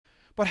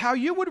but how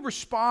you would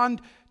respond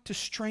to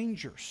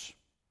strangers.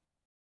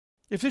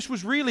 If this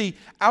was really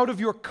out of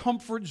your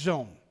comfort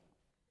zone.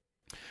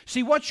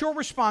 See, what's your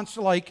response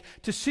like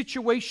to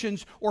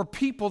situations or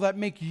people that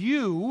make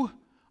you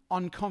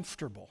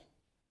uncomfortable?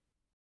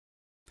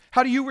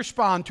 How do you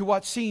respond to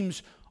what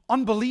seems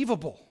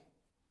unbelievable?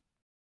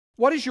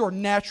 What is your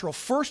natural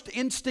first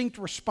instinct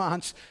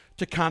response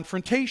to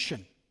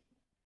confrontation?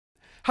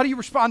 How do you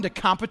respond to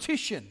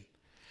competition?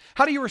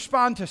 How do you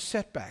respond to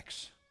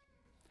setbacks?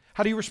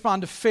 How do you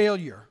respond to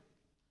failure,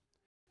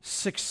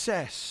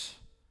 success,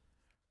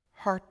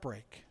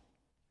 heartbreak?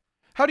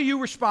 How do you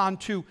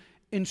respond to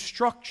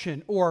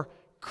instruction or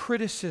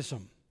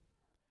criticism?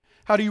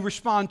 How do you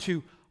respond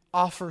to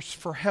offers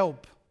for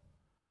help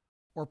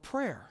or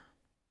prayer?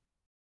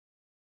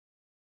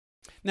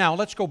 Now,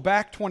 let's go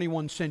back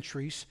 21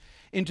 centuries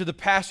into the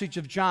passage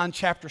of John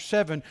chapter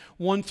 7,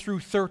 1 through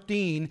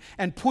 13,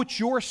 and put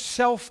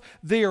yourself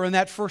there in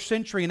that first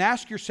century and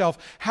ask yourself,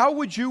 how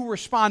would you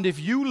respond if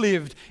you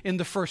lived in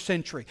the first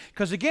century?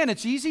 Because again,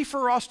 it's easy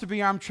for us to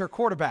be armchair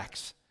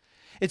quarterbacks.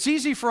 It's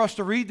easy for us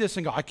to read this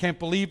and go, I can't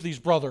believe these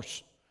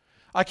brothers.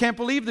 I can't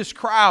believe this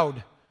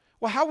crowd.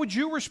 Well, how would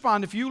you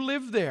respond if you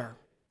lived there?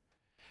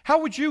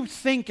 How would you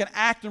think and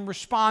act and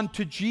respond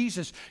to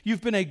Jesus?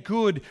 You've been a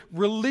good,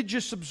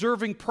 religious,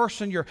 observing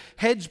person. Your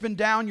head's been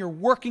down. You're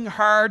working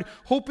hard,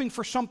 hoping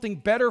for something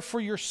better for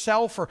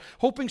yourself or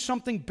hoping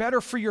something better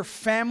for your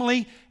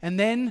family. And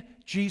then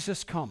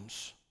Jesus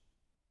comes.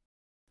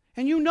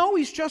 And you know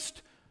he's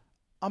just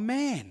a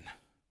man.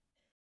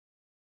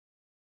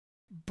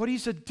 But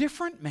he's a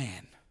different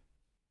man.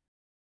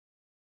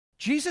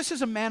 Jesus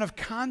is a man of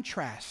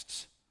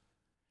contrasts.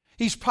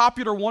 He's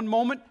popular one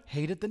moment,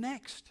 hated the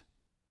next.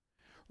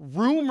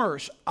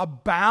 Rumors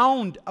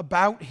abound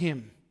about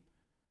him.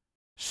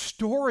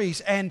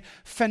 Stories and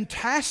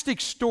fantastic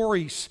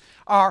stories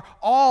are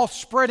all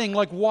spreading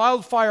like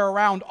wildfire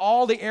around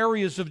all the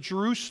areas of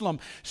Jerusalem.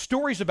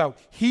 Stories about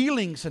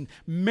healings and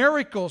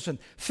miracles and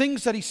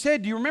things that he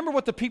said. Do you remember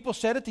what the people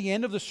said at the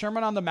end of the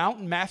Sermon on the Mount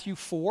in Matthew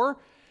 4?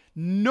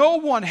 No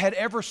one had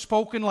ever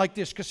spoken like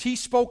this because he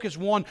spoke as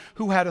one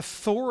who had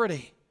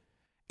authority.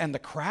 And the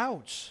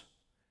crowds.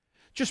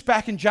 Just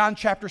back in John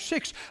chapter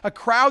 6, a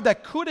crowd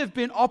that could have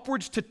been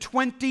upwards to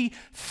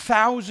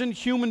 20,000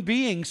 human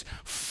beings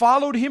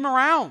followed him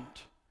around.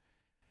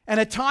 And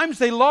at times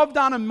they loved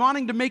on him,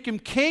 wanting to make him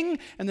king,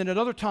 and then at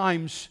other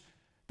times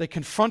they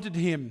confronted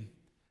him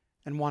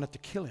and wanted to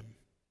kill him.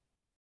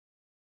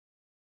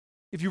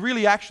 If you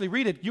really actually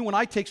read it, you and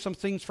I take some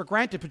things for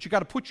granted, but you got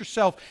to put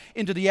yourself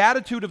into the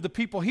attitude of the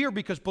people here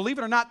because believe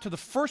it or not, to the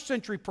first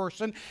century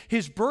person,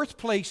 his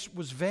birthplace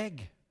was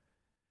vague.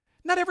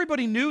 Not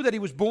everybody knew that he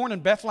was born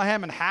in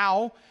Bethlehem and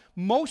how.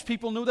 Most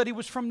people knew that he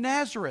was from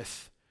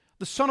Nazareth,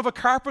 the son of a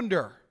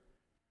carpenter.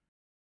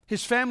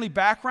 His family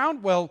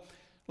background, well,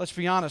 let's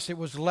be honest, it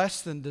was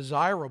less than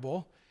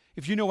desirable.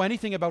 If you know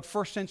anything about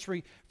first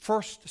century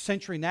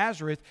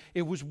Nazareth,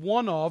 it was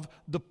one of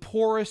the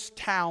poorest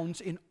towns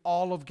in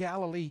all of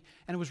Galilee,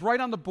 and it was right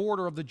on the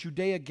border of the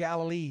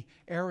Judea-Galilee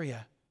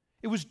area.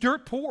 It was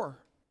dirt poor.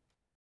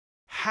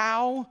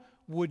 How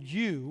would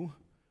you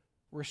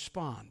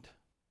respond?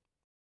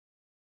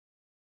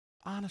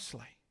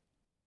 Honestly.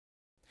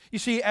 You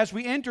see, as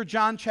we enter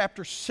John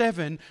chapter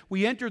 7,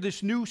 we enter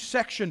this new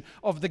section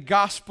of the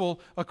gospel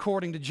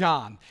according to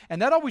John.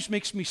 And that always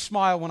makes me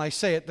smile when I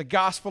say it, the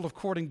gospel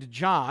according to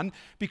John,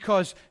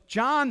 because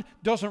John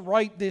doesn't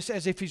write this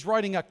as if he's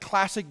writing a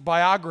classic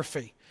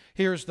biography.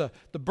 Here's the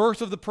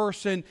birth of the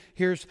person,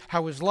 here's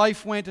how his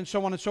life went, and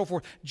so on and so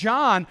forth.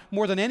 John,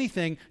 more than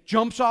anything,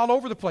 jumps all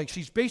over the place.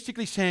 He's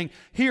basically saying,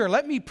 here,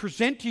 let me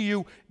present to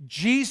you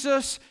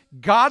Jesus,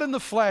 God in the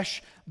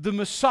flesh, the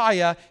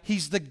Messiah.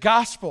 He's the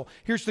gospel.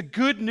 Here's the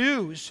good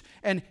news,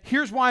 and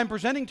here's why I'm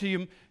presenting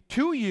to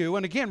you.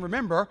 And again,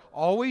 remember,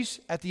 always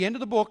at the end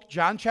of the book,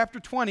 John chapter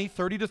 20,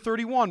 30 to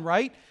 31,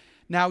 right?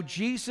 Now,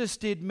 Jesus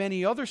did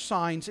many other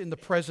signs in the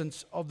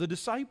presence of the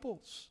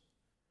disciples.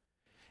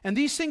 And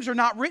these things are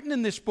not written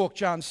in this book,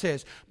 John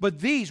says. But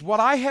these, what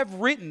I have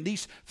written,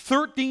 these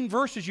 13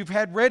 verses you've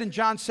had read in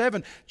John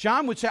 7,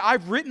 John would say,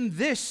 I've written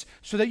this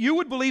so that you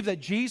would believe that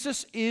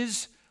Jesus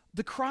is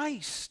the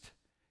Christ.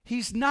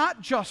 He's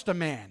not just a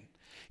man.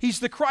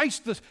 He's the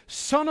Christ, the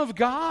Son of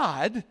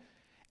God,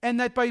 and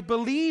that by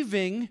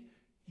believing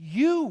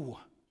you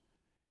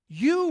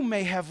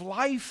may have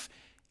life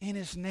in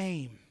His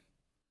name.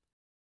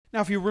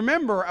 Now, if you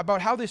remember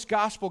about how this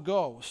gospel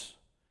goes,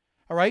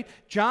 all right,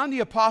 John the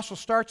Apostle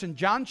starts in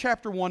John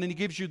chapter 1 and he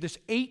gives you this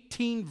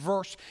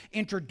 18-verse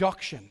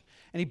introduction.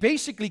 And he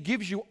basically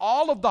gives you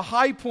all of the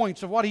high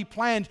points of what he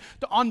planned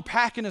to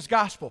unpack in his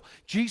gospel.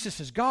 Jesus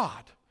is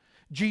God.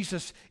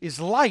 Jesus is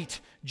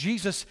light.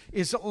 Jesus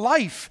is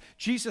life.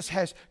 Jesus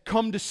has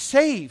come to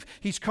save.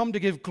 He's come to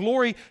give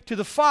glory to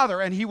the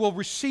Father, and he will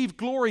receive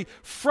glory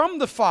from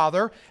the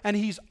Father, and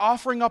he's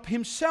offering up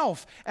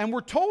himself. And we're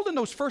told in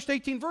those first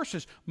 18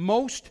 verses,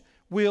 most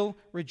will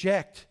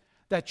reject.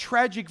 That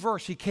tragic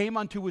verse, he came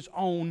unto his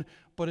own,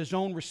 but his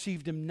own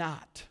received him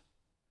not.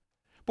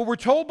 But we're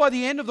told by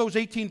the end of those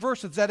 18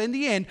 verses that in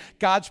the end,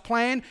 God's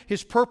plan,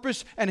 His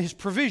purpose, and His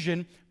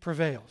provision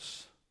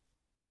prevails.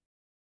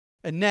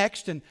 And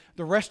next, in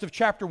the rest of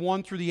chapter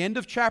 1 through the end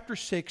of chapter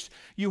 6,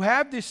 you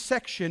have this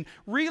section.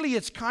 Really,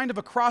 it's kind of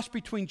a cross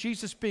between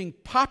Jesus being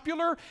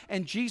popular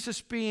and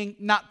Jesus being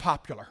not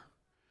popular.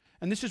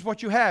 And this is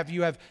what you have.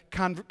 You have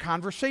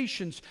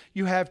conversations,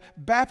 you have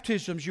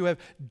baptisms, you have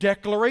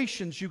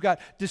declarations, you've got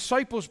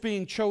disciples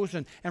being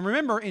chosen. And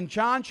remember, in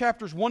John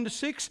chapters 1 to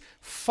 6,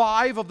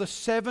 5 of the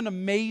 7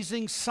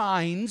 amazing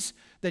signs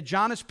that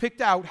John has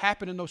picked out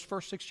happen in those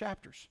first 6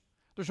 chapters.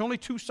 There's only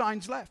 2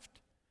 signs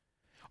left.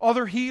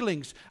 Other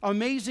healings,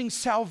 amazing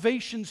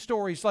salvation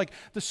stories like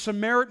the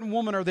Samaritan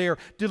woman are there,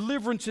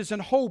 deliverances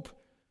and hope.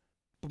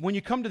 But when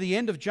you come to the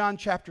end of John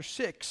chapter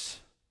 6,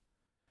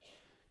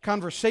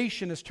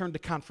 conversation has turned to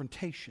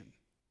confrontation.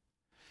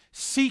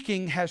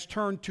 Seeking has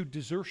turned to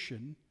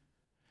desertion.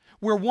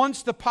 Where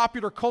once the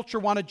popular culture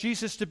wanted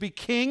Jesus to be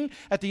king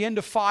at the end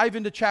of 5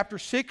 into chapter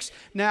 6,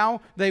 now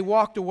they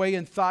walked away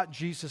and thought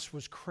Jesus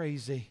was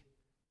crazy.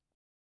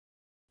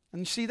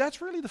 And you see,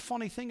 that's really the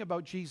funny thing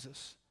about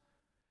Jesus.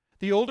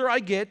 The older I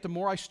get, the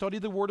more I study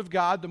the Word of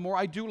God, the more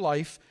I do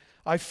life,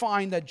 I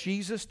find that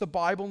Jesus, the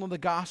Bible, and the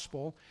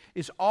gospel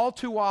is all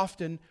too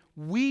often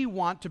we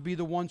want to be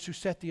the ones who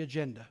set the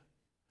agenda.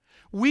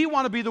 We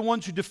want to be the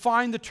ones who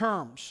define the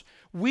terms.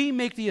 We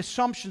make the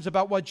assumptions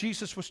about what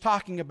Jesus was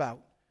talking about.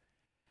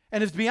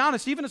 And to be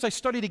honest, even as I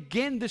studied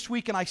again this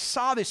week and I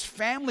saw this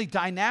family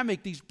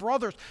dynamic, these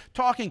brothers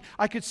talking,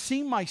 I could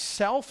see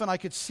myself and I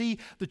could see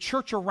the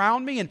church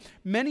around me and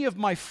many of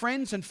my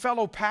friends and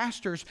fellow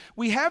pastors.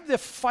 We have to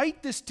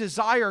fight this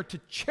desire to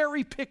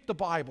cherry pick the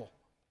Bible.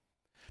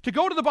 To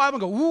go to the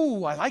Bible and go,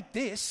 ooh, I like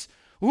this.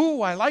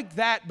 Ooh, I like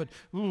that, but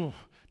ooh,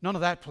 none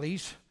of that,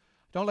 please.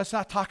 Let's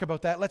not talk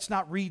about that. Let's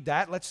not read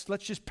that. Let's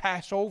just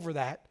pass over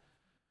that.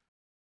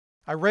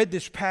 I read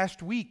this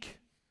past week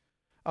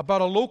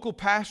about a local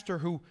pastor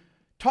who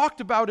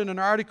talked about in an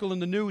article in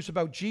the news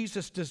about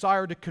Jesus'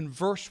 desire to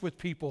converse with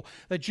people.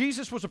 That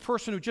Jesus was a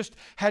person who just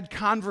had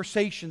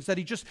conversations, that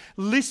he just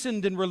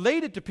listened and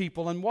related to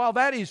people. And while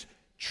that is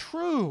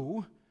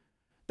true,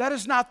 that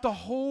is not the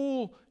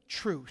whole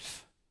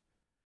truth.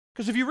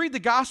 Because if you read the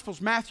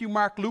Gospels, Matthew,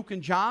 Mark, Luke,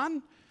 and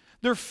John,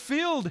 they're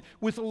filled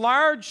with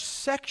large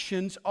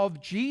sections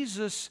of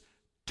Jesus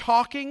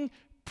talking,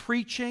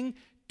 preaching,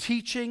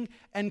 teaching,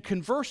 and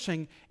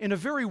conversing in a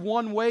very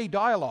one-way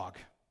dialogue.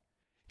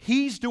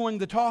 He's doing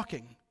the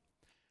talking.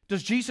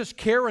 Does Jesus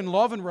care and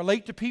love and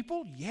relate to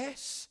people?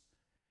 Yes.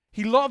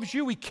 He loves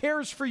you. He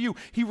cares for you.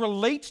 He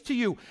relates to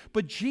you.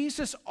 But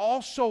Jesus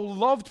also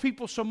loved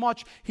people so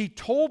much, He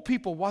told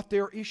people what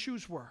their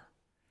issues were.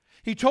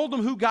 He told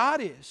them who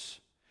God is.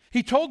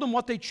 He told them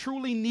what they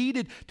truly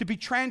needed to be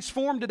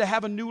transformed and to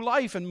have a new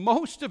life. And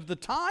most of the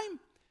time,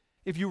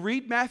 if you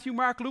read Matthew,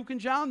 Mark, Luke, and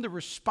John, the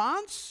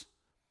response: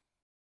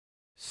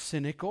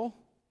 cynical,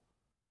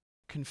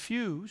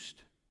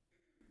 confused,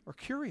 or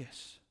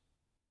curious.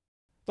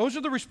 Those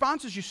are the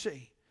responses you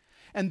see.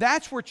 And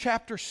that's where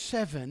chapter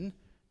 7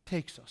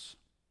 takes us.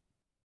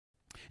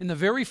 In the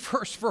very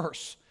first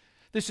verse,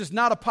 this is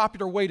not a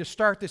popular way to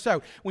start this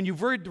out. When you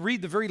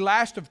read the very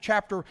last of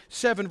chapter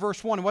 7,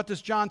 verse 1, and what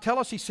does John tell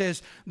us? He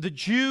says, the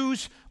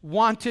Jews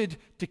wanted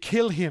to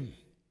kill him.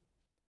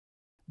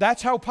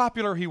 That's how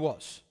popular he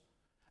was.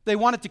 They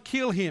wanted to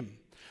kill him.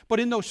 But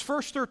in those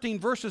first 13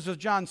 verses of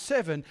John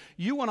 7,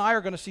 you and I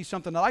are going to see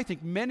something that I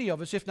think many of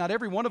us, if not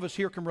every one of us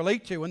here, can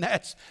relate to, and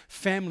that's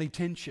family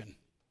tension.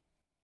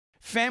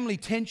 Family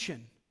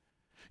tension.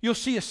 You'll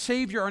see a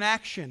Savior in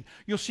action.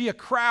 You'll see a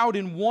crowd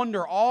in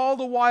wonder. All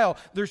the while,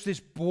 there's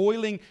this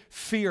boiling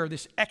fear,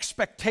 this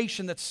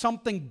expectation that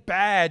something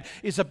bad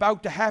is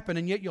about to happen,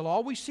 and yet you'll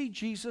always see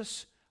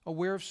Jesus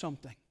aware of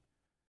something.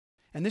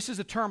 And this is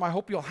a term I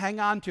hope you'll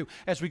hang on to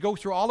as we go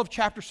through all of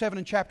chapter 7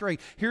 and chapter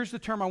 8. Here's the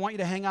term I want you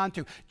to hang on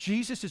to.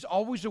 Jesus is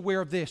always aware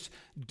of this: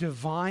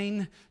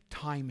 divine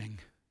timing.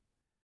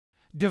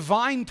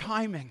 Divine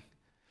timing.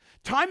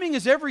 Timing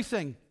is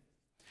everything.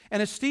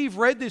 And as Steve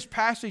read this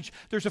passage,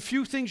 there's a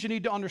few things you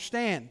need to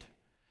understand.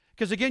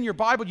 Because again, your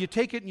Bible, you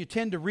take it and you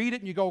tend to read it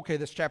and you go, okay,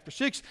 that's chapter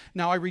 6.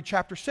 Now I read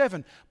chapter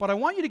 7. But I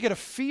want you to get a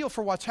feel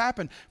for what's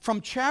happened.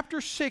 From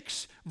chapter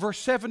 6, verse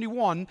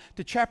 71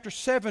 to chapter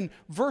 7,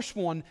 verse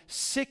 1,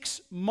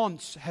 6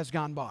 months has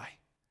gone by.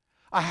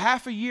 A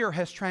half a year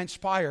has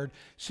transpired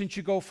since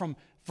you go from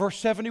verse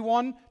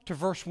 71 to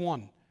verse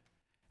 1.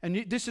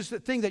 And this is the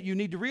thing that you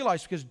need to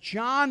realize, because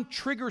John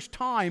triggers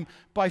time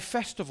by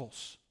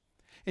festivals.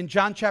 In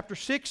John chapter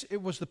 6,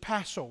 it was the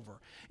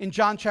Passover. In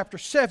John chapter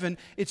 7,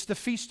 it's the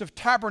Feast of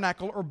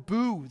Tabernacle or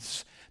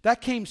Booths.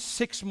 That came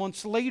 6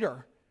 months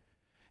later.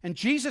 And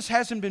Jesus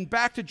hasn't been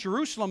back to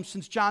Jerusalem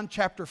since John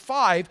chapter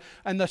 5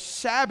 and the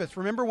Sabbath.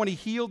 Remember when he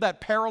healed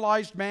that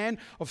paralyzed man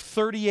of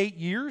 38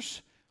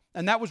 years?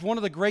 And that was one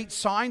of the great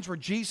signs where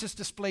Jesus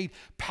displayed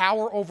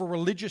power over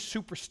religious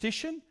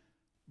superstition.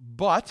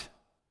 But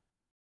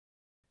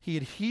he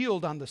had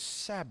healed on the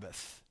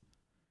Sabbath.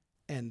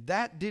 And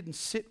that didn't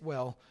sit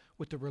well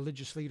with the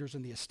religious leaders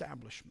and the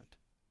establishment.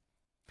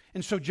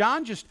 And so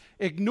John just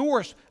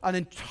ignores an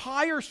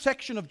entire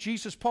section of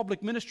Jesus'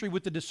 public ministry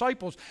with the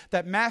disciples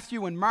that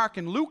Matthew and Mark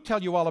and Luke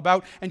tell you all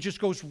about, and just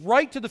goes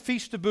right to the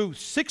Feast of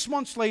Booths. 6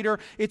 months later,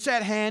 it's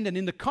at hand, and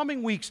in the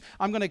coming weeks,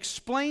 I'm going to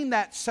explain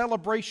that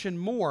celebration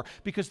more,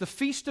 because the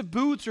Feast of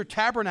Booths or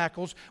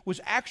Tabernacles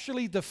was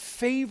actually the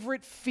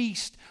favorite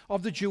feast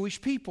of the Jewish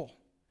people.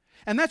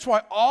 And that's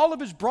why all of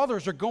his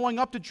brothers are going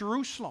up to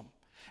Jerusalem.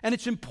 And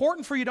it's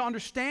important for you to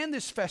understand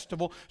this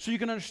festival so you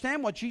can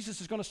understand what Jesus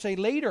is going to say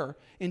later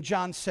in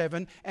John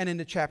 7 and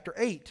into chapter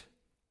 8.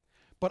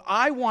 But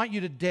I want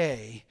you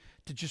today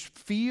to just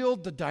feel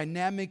the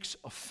dynamics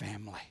of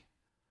family.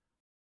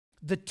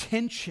 The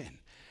tension.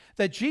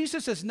 That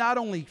Jesus is not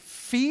only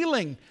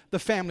feeling the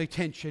family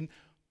tension,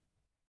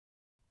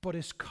 but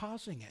is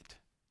causing it.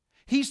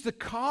 He's the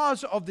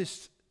cause of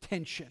this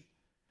tension.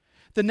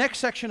 The next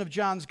section of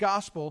John's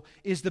gospel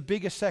is the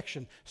biggest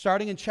section,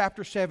 starting in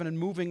chapter 7 and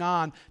moving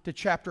on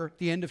to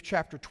the end of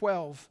chapter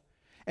 12.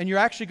 And you're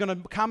actually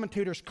going to,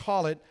 commentators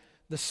call it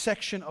the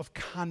section of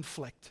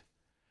conflict,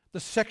 the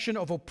section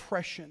of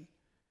oppression.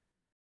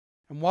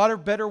 And what a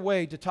better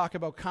way to talk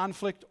about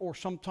conflict, or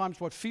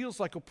sometimes what feels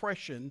like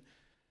oppression,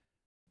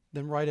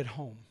 than right at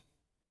home.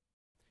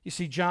 You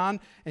see, John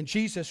and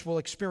Jesus will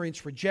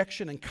experience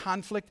rejection and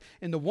conflict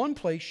in the one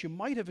place you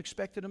might have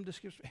expected them to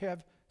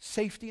have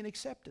safety and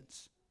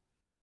acceptance.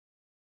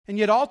 And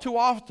yet all too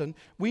often,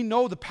 we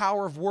know the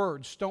power of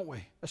words, don't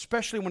we?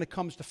 Especially when it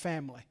comes to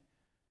family.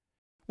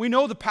 We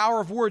know the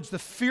power of words, the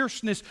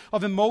fierceness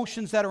of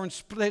emotions that are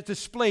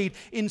displayed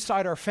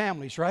inside our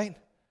families, right?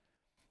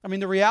 I mean,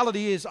 the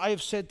reality is I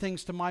have said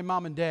things to my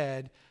mom and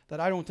dad that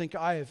I don't think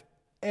I have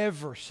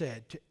ever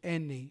said to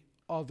any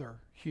other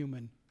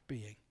human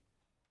being.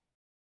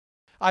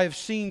 I have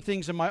seen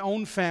things in my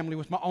own family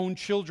with my own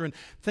children,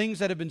 things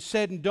that have been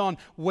said and done,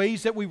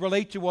 ways that we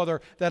relate to other,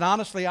 that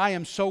honestly I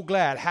am so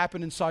glad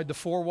happen inside the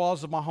four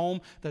walls of my home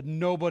that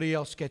nobody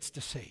else gets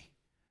to see.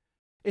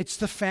 It's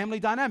the family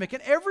dynamic.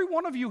 And every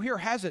one of you here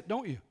has it,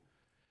 don't you?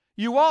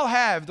 You all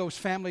have those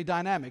family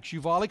dynamics.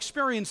 You've all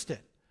experienced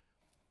it.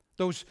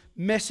 Those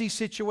messy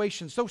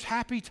situations, those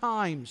happy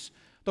times,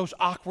 those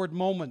awkward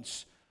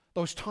moments,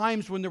 those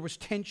times when there was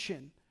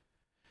tension.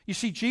 You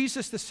see,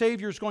 Jesus the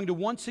Savior is going to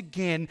once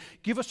again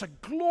give us a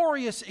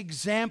glorious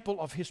example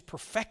of His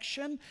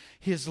perfection,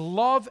 His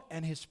love,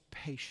 and His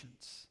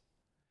patience.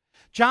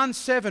 John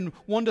 7,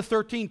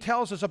 1-13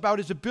 tells us about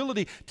His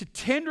ability to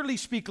tenderly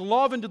speak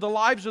love into the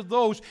lives of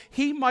those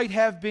He might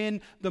have been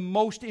the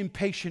most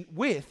impatient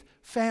with,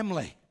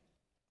 family.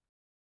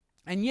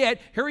 And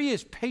yet, here He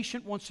is,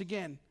 patient once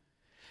again.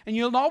 And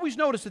you'll always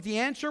notice that the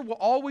answer will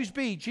always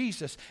be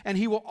Jesus, and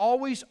He will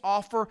always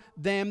offer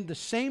them the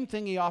same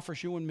thing He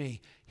offers you and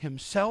me,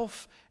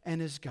 Himself and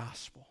His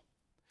gospel.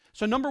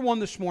 So number one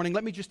this morning,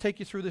 let me just take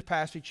you through the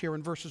passage here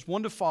in verses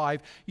 1-5.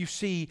 You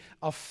see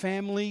a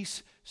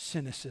family's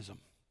cynicism.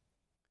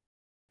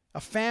 A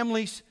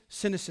family's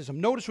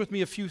cynicism. Notice with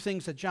me a few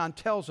things that John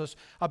tells us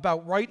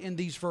about right in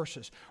these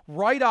verses.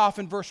 Right off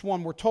in verse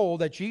 1, we're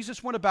told that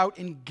Jesus went about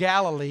in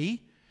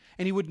Galilee,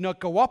 and He would not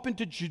go up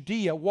into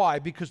Judea. Why?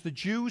 Because the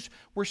Jews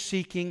were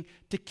seeking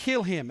to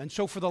kill Him. And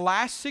so for the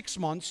last 6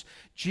 months,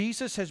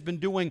 Jesus has been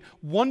doing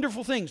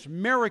wonderful things,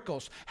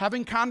 miracles,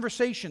 having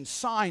conversations,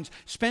 signs,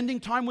 spending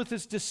time with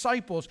His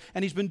disciples.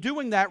 And He's been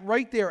doing that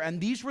right there. And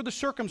these were the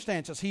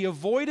circumstances. He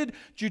avoided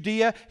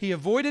Judea. He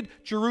avoided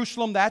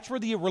Jerusalem. That's where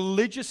the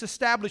religious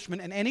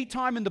establishment, and any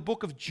time in the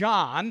book of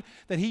John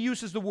that he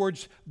uses the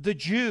words the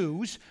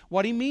Jews,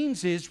 what he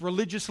means is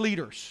religious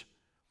leaders.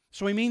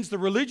 So he means the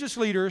religious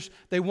leaders,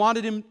 they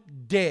wanted Him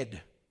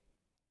dead.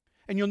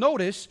 And you'll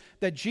notice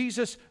that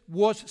Jesus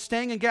was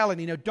staying in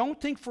Galilee. Now,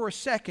 don't think for a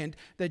second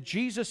that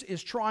Jesus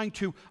is trying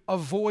to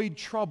avoid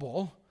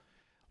trouble,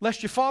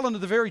 lest you fall into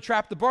the very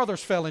trap the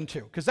brothers fell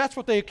into, because that's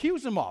what they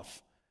accuse Him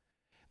of.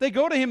 They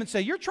go to Him and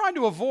say, you're trying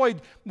to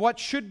avoid what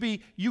should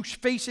be you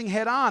facing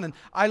head on. And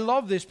I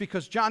love this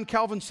because John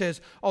Calvin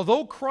says,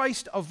 although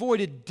Christ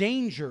avoided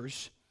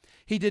dangers,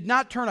 He did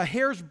not turn a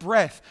hair's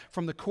breadth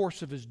from the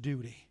course of His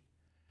duty.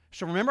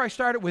 So remember, I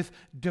started with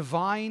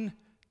divine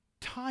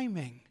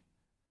timing.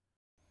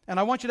 And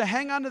I want you to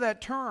hang on to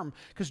that term,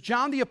 because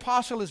John the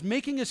Apostle is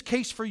making his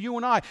case for you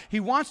and I.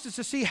 He wants us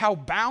to see how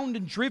bound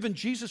and driven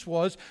Jesus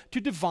was to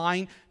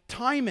divine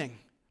timing.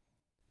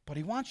 But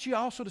he wants you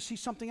also to see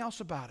something else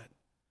about it.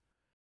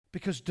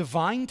 Because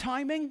divine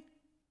timing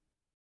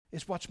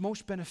is what's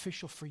most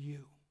beneficial for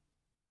you.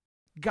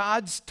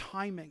 God's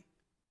timing.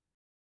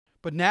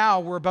 But now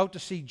we're about to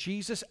see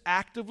Jesus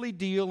actively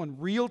deal in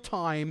real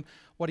time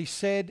what He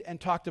said and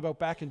talked about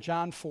back in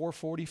John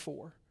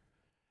 4:44.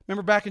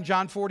 Remember back in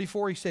John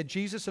 44, He said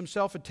Jesus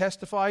Himself had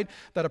testified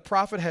that a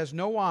prophet has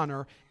no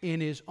honor in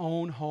his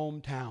own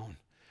hometown,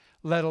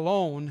 let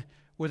alone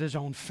with his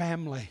own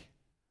family.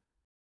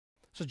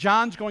 So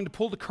John's going to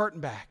pull the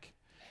curtain back.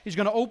 He's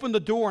going to open the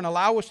door and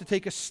allow us to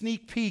take a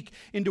sneak peek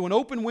into an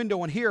open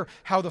window and hear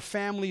how the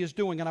family is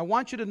doing. And I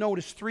want you to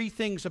notice 3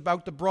 things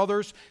about the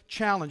brothers'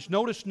 challenge.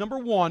 Notice, number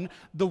 1,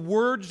 the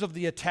words of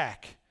the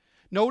attack.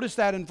 Notice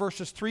that in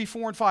verses 3,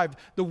 4, and 5,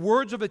 the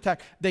words of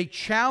attack, they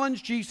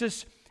challenge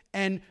Jesus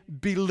and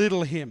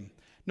belittle him.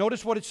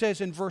 Notice what it says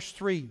in verse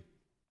 3.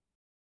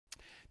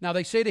 Now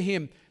they say to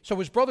him, so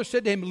his brother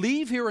said to him,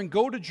 leave here and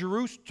go to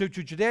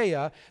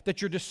Judea,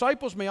 that your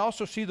disciples may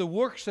also see the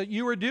works that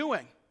you are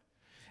doing.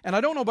 And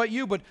I don't know about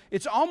you, but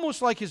it's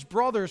almost like his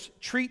brothers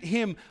treat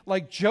him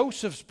like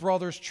Joseph's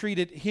brothers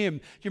treated him.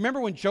 Do you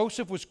remember when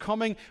Joseph was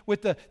coming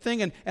with the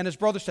thing and his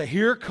brothers say,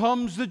 here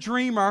comes the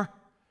dreamer.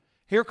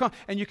 Here comes,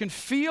 and you can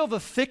feel the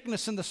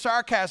thickness and the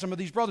sarcasm of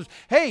these brothers.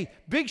 Hey,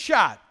 big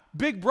shot,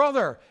 big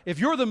brother, if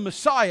you're the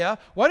Messiah,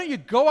 why don't you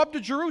go up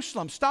to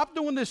Jerusalem? Stop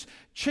doing this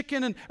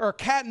chicken or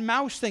cat and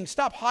mouse thing.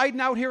 Stop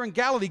hiding out here in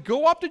Galilee.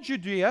 Go up to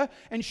Judea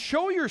and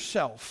show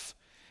yourself.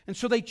 And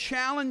so they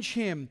challenge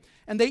him,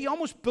 and they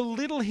almost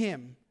belittle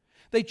him.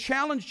 They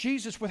challenge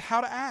Jesus with how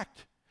to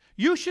act.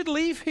 You should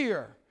leave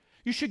here.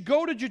 You should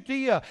go to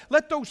Judea.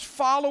 Let those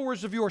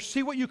followers of yours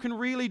see what you can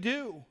really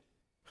do.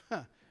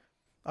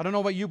 I don't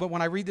know about you, but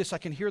when I read this, I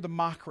can hear the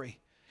mockery.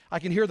 I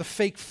can hear the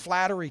fake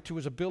flattery to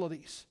his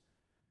abilities.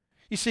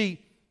 You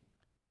see,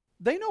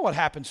 they know what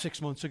happened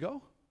 6 months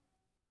ago.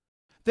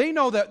 They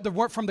know that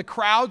from the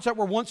crowds that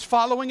were once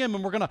following him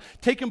and were going to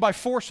take him by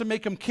force and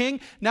make him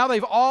king, now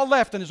they've all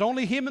left, and there's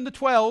only him and the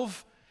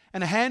 12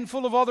 and a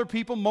handful of other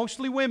people,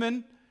 mostly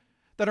women,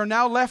 that are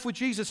now left with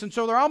Jesus. And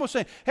so they're almost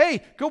saying,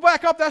 hey, go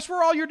back up. That's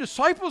where all your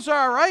disciples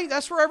are, right?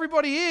 That's where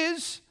everybody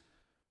is.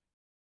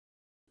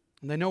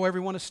 And they know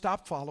everyone has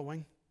stopped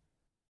following.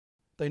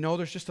 They know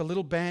there's just a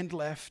little band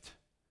left.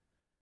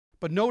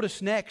 But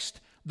notice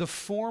next the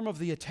form of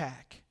the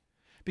attack,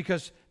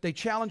 because they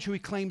challenge who he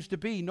claims to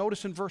be.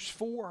 Notice in verse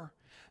 4,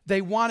 they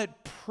wanted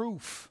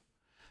proof.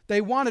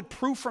 They wanted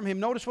proof from him.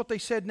 Notice what they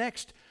said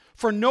next.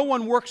 For no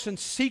one works in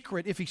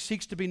secret if he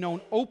seeks to be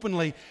known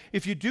openly.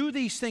 If you do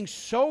these things,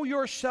 show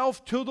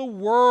yourself to the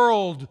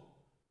world.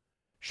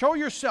 Show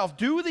yourself.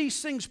 Do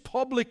these things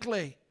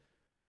publicly.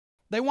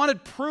 They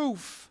wanted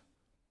proof.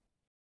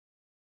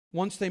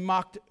 Once they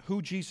mocked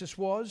who Jesus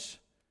was,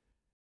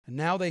 and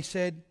now they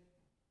said,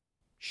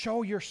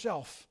 show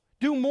yourself.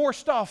 Do more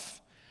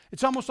stuff.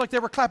 It's almost like they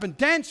were clapping,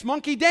 dance,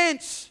 monkey,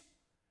 dance,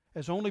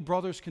 as only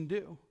brothers can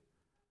do.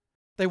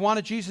 They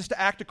wanted Jesus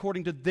to act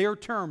according to their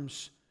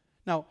terms.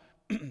 Now,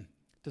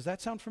 does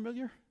that sound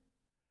familiar?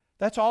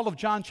 That's all of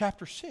John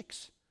chapter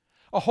 6.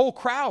 A whole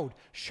crowd,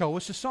 show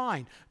us a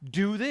sign,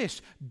 do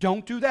this,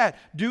 don't do that,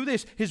 do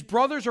this. His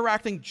brothers are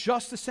acting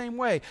just the same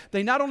way.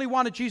 They not only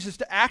wanted Jesus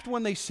to act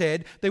when they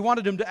said, they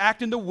wanted him to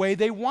act in the way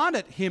they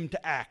wanted him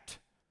to act.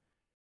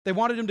 They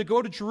wanted him to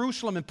go to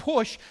Jerusalem and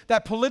push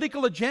that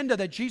political agenda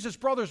that Jesus'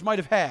 brothers might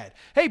have had.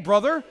 Hey,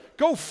 brother,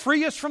 go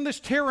free us from this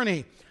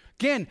tyranny.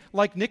 Again,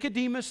 like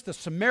Nicodemus, the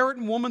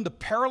Samaritan woman, the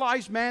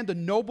paralyzed man, the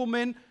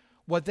nobleman,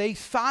 what they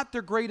thought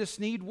their greatest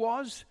need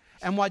was,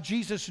 and what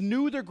Jesus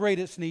knew their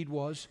greatest need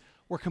was,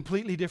 were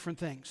completely different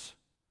things.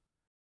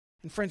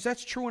 And friends,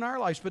 that's true in our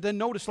lives. But then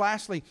notice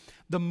lastly,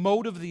 the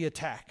motive of the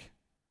attack.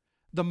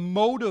 The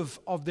motive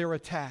of their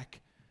attack.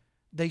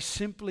 They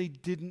simply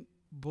didn't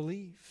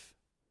believe.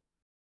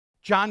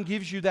 John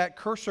gives you that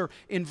cursor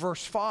in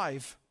verse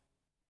 5.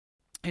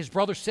 His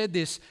brother said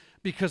this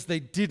because they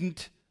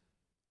didn't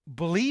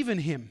believe in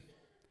him.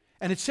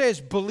 And it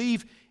says,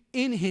 believe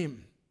in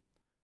him.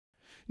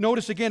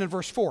 Notice again in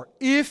verse 4,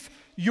 if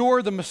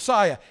you're the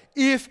Messiah,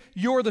 if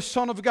you're the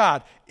Son of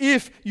God,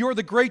 if you're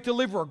the great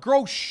deliverer,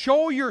 go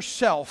show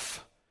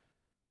yourself.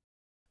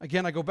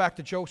 Again, I go back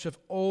to Joseph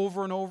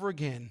over and over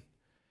again.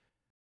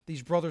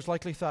 These brothers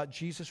likely thought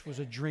Jesus was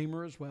a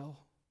dreamer as well,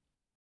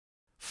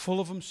 full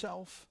of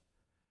himself,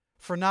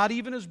 for not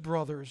even his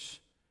brothers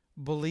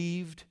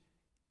believed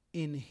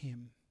in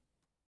him.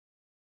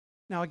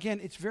 Now again,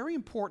 it's very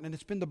important, and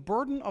it's been the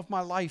burden of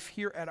my life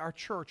here at our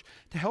church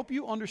to help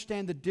you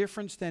understand the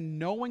difference than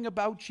knowing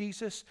about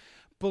Jesus,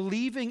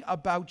 believing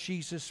about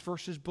Jesus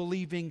versus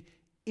believing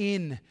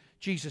in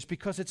Jesus.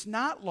 Because it's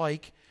not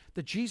like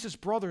the Jesus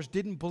brothers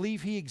didn't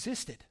believe he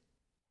existed.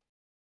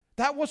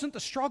 That wasn't the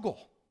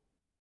struggle.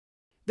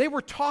 They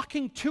were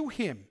talking to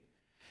him.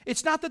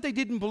 It's not that they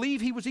didn't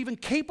believe he was even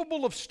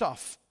capable of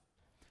stuff.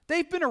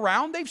 They've been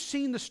around. They've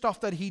seen the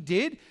stuff that he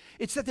did.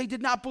 It's that they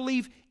did not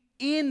believe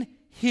in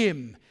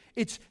him.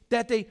 It's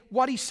that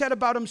what he said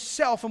about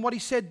himself and what he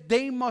said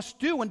they must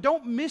do. And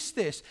don't miss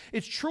this.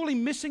 It's truly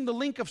missing the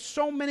link of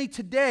so many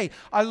today.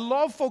 I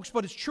love folks,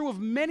 but it's true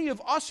of many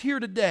of us here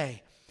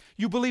today.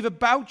 You believe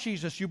about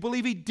Jesus. You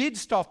believe he did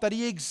stuff, that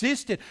he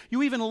existed.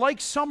 You even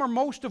like some or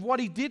most of what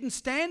he did and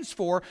stands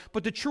for,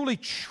 but to truly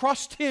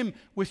trust him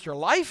with your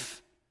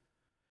life,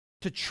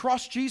 to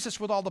trust Jesus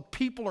with all the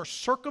people or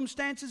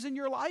circumstances in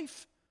your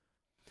life,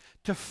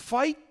 to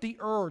fight the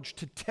urge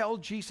to tell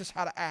Jesus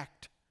how to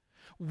act,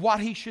 what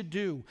he should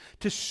do,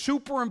 to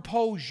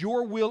superimpose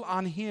your will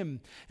on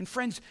him. And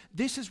friends,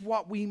 this is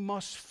what we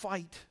must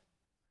fight.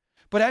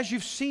 But as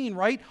you've seen,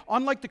 right,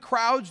 unlike the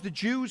crowds, the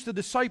Jews, the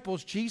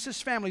disciples,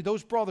 Jesus' family,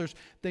 those brothers,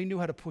 they knew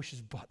how to push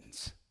his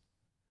buttons.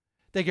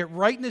 They get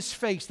right in his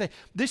face.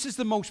 This is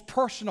the most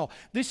personal.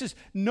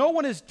 No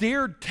one has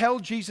dared tell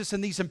Jesus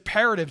in these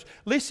imperatives,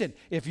 listen,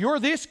 if you're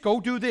this,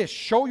 go do this.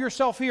 Show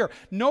yourself here.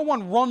 No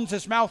one runs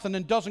his mouth and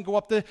then doesn't go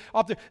up there.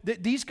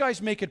 These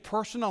guys make it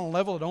personal on a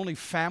level that only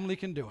family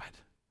can do it.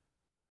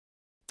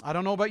 I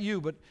don't know about you,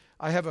 but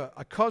I have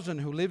a cousin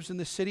who lives in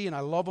the city, and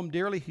I love him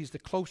dearly. He's the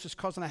closest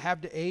cousin I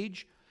have to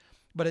age.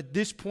 But at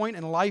this point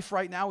in life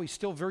right now, he's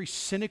still very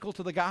cynical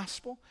to the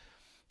gospel.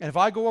 And if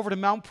I go over to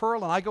Mount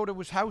Pearl and I go to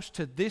his house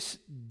to this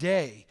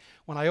day,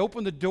 when I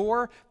open the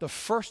door, the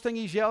first thing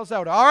he yells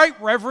out, all right,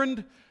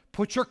 Reverend,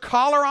 put your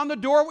collar on the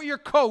door with your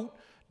coat.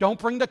 Don't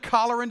bring the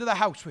collar into the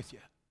house with you.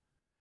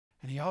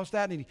 And he yells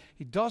that, and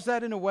he does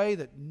that in a way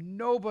that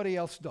nobody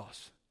else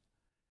does.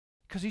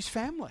 Because he's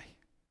family.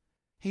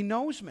 He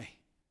knows me.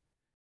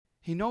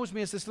 He knows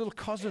me as this little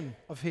cousin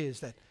of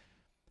his that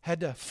had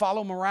to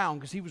follow him around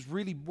because he was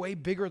really way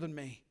bigger than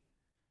me.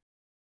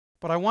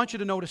 But I want you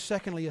to notice,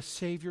 secondly, a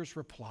Savior's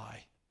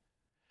reply.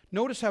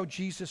 Notice how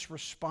Jesus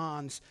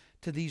responds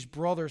to these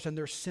brothers and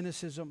their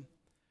cynicism.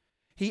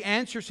 He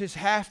answers his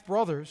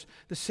half-brothers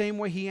the same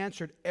way he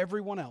answered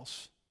everyone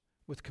else,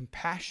 with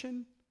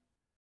compassion,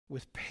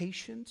 with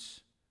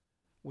patience,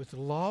 with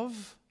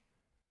love.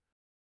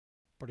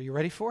 But are you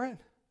ready for it?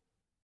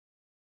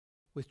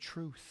 With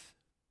truth.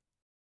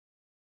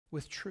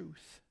 With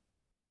truth.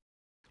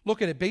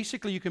 Look at it.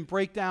 Basically, you can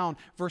break down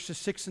verses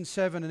 6 and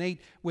 7 and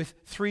 8 with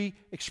three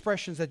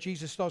expressions that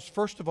Jesus does.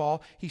 First of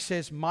all, he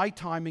says, my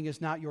timing is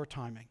not your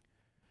timing.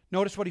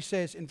 Notice what he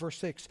says in verse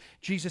 6.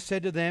 Jesus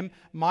said to them,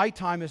 my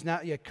time has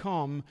not yet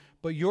come,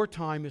 but your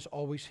time is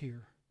always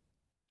here.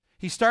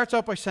 He starts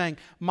out by saying,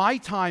 my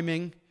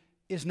timing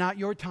is not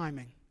your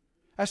timing.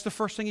 That's the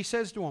first thing he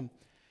says to them.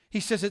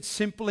 He says it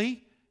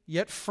simply,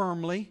 yet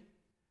firmly.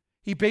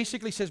 He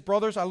basically says,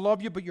 brothers, I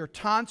love you, but your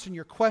taunts and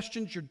your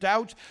questions, your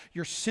doubts,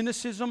 your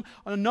cynicism,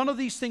 none of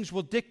these things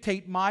will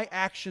dictate my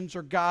actions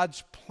or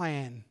God's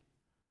plan.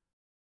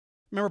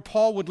 Remember,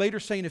 Paul would later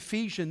say in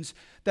Ephesians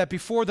that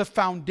before the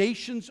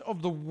foundations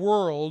of the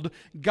world,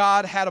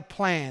 God had a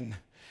plan.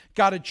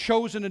 God had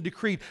chosen and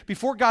decreed.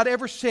 Before God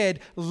ever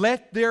said,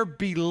 let there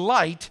be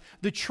light,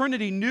 the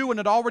Trinity knew and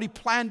had already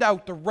planned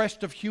out the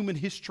rest of human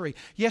history.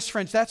 Yes,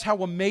 friends, that's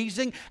how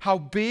amazing, how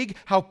big,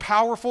 how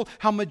powerful,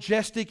 how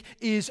majestic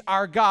is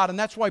our God. And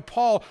that's why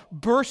Paul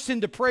bursts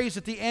into praise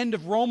at the end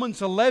of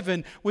Romans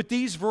 11 with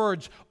these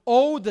words,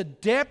 oh, the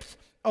depth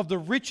of the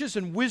riches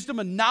and wisdom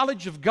and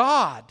knowledge of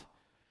God.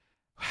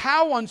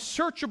 How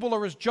unsearchable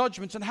are his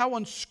judgments and how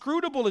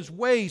inscrutable his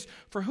ways.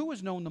 For who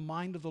has known the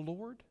mind of the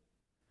Lord?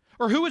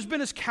 Or who has been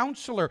his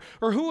counselor?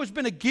 Or who has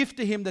been a gift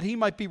to him that he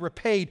might be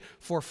repaid?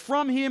 For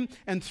from him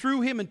and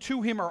through him and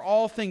to him are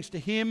all things. To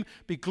him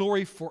be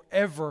glory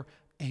forever.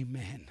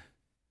 Amen.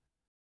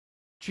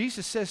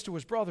 Jesus says to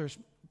his brothers,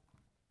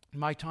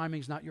 my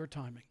timing is not your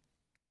timing.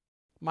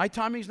 My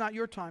timing is not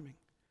your timing.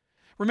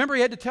 Remember,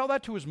 he had to tell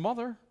that to his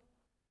mother.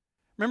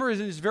 Remember in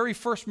his very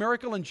first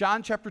miracle in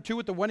John chapter 2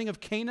 at the wedding of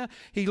Cana,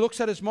 he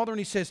looks at his mother and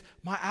he says,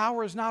 my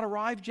hour has not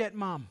arrived yet,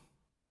 Mom.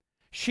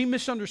 She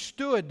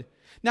misunderstood.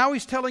 Now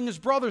he's telling his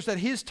brothers that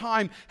his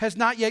time has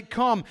not yet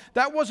come.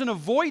 That wasn't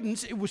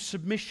avoidance, it was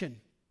submission.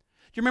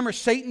 Do you remember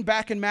Satan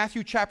back in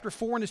Matthew chapter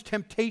 4 in his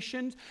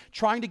temptations,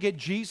 trying to get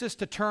Jesus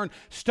to turn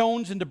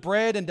stones into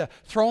bread and to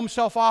throw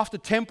himself off the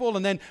temple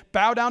and then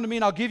bow down to me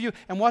and I'll give you.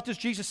 And what does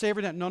Jesus say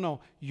every time? No,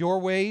 your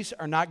ways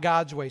are not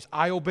God's ways.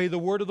 I obey the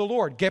word of the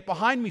Lord. Get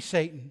behind me,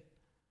 Satan.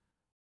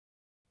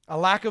 A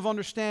lack of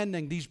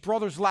understanding, these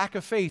brothers' lack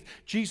of faith.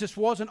 Jesus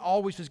wasn't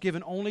always as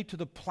given only to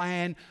the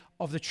plan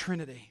of the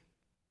Trinity.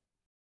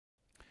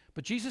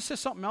 But Jesus says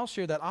something else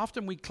here that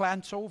often we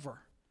glance over.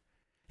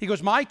 He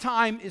goes, my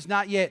time is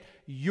not yet.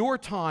 Your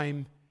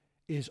time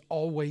is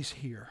always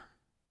here.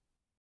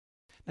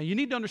 Now you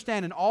need to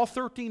understand in all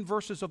 13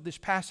 verses of this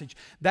passage,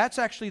 that's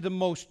actually the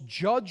most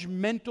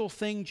judgmental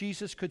thing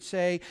Jesus could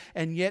say,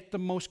 and yet the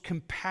most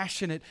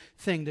compassionate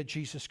thing that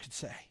Jesus could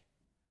say.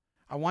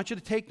 I want you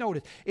to take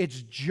notice.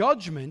 It's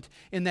judgment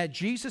in that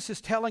Jesus is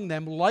telling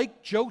them,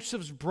 like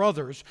Joseph's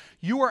brothers,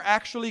 you are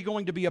actually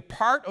going to be a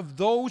part of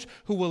those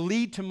who will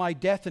lead to my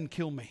death and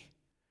kill me.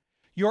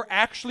 You're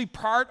actually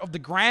part of the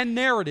grand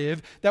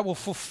narrative that will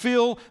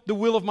fulfill the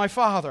will of my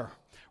Father.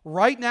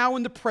 Right now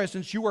in the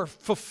presence, you are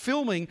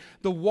fulfilling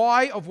the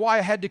why of why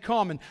I had to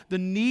come and the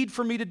need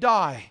for me to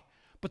die.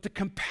 But the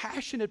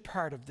compassionate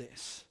part of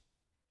this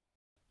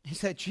is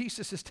that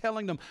Jesus is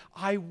telling them,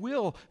 I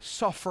will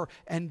suffer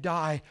and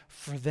die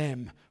for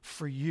them,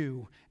 for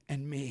you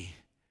and me.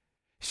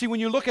 See, when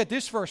you look at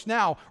this verse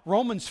now,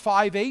 Romans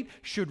 5:8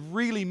 should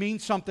really mean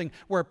something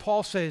where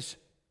Paul says,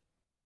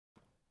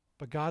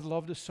 but God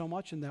loved us so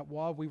much and that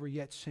while we were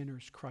yet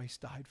sinners,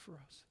 Christ died for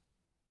us.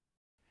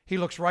 He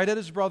looks right at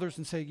his brothers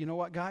and says, you know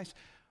what, guys?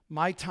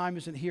 My time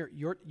isn't here.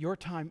 Your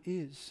time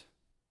is.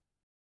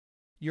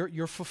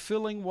 You're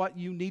fulfilling what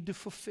you need to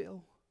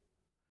fulfill.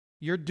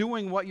 You're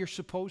doing what you're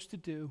supposed to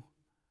do.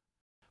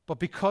 But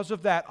because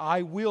of that,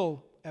 I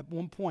will, at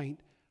one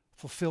point,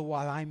 fulfill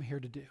what I'm here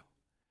to do.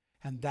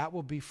 And that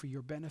will be for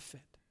your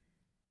benefit.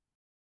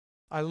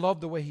 I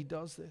love the way he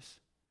does this.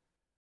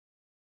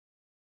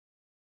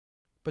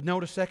 But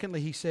notice,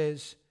 secondly, he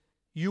says,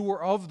 you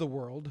were of the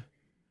world,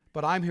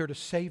 but I'm here to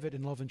save it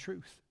in love and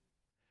truth.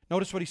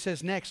 Notice what he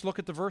says next. Look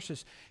at the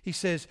verses. He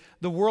says,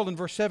 the world in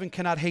verse 7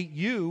 cannot hate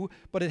you,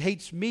 but it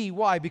hates me.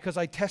 Why? Because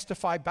I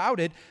testify about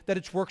it that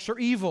its works are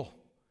evil.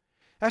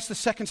 That's the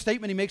second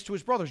statement he makes to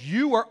his brothers.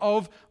 You are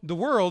of the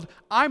world.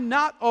 I'm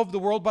not of the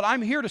world, but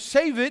I'm here to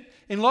save it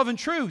in love and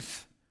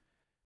truth.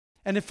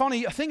 And the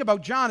funny thing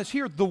about John is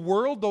here, the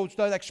world,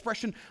 that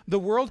expression, the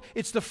world,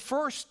 it's the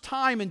first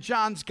time in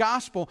John's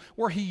gospel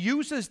where he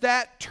uses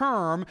that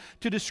term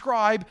to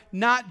describe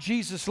not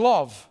Jesus'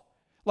 love.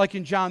 Like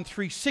in John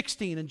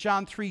 3:16 and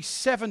John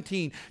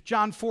 3:17,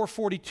 John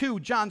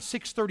 4:42, John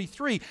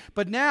 6:33.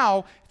 But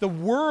now the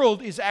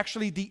world is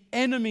actually the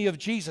enemy of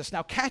Jesus.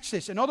 Now catch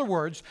this. In other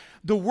words,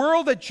 the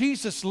world that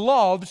Jesus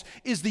loves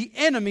is the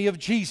enemy of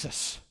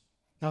Jesus.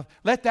 Now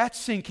let that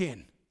sink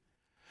in.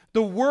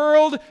 The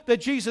world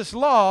that Jesus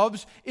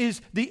loves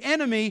is the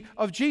enemy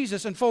of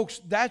Jesus. And folks,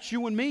 that's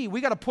you and me.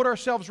 We got to put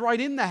ourselves right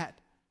in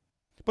that.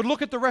 But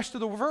look at the rest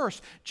of the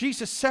verse.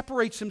 Jesus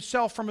separates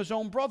himself from his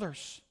own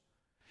brothers.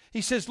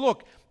 He says,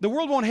 look, the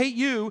world won't hate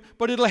you,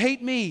 but it'll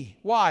hate me.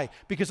 Why?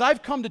 Because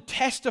I've come to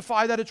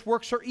testify that its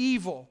works are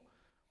evil.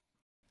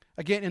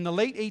 Again, in the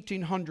late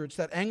 1800s,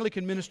 that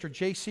Anglican minister,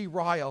 J.C.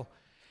 Ryle,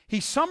 he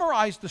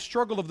summarized the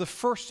struggle of the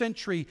first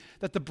century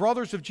that the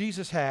brothers of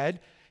Jesus had.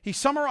 He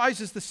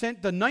summarizes the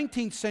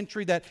 19th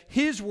century that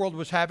his world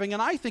was having,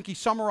 and I think he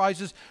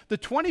summarizes the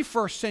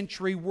 21st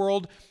century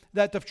world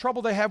that the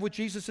trouble they have with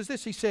Jesus is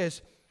this. He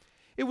says,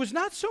 it was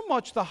not so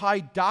much the high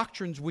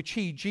doctrines which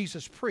he,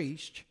 Jesus,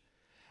 preached,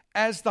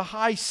 as the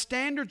high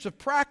standards of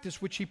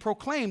practice which he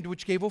proclaimed,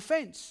 which gave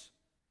offense.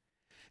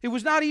 It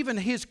was not even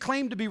his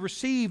claim to be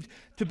received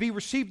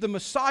the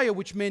Messiah,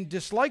 which men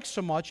disliked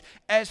so much,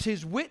 as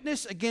his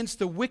witness against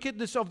the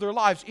wickedness of their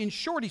lives. In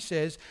short, he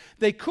says,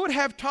 they could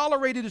have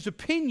tolerated his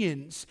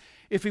opinions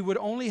if he would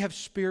only have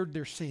spared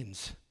their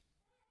sins.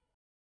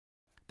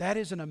 That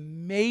is an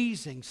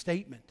amazing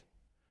statement.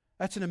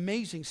 That's an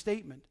amazing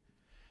statement.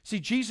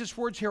 See, Jesus'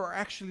 words here are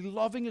actually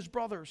loving his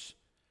brothers.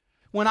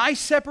 When I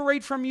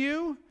separate from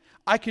you,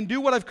 I can do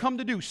what I've come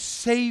to do,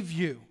 save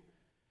you.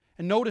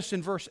 And notice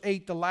in verse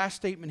 8, the last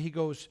statement, he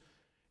goes,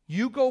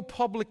 you go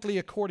publicly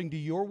according to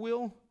your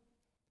will,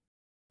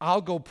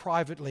 I'll go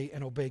privately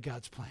and obey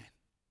God's plan.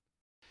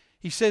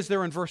 He says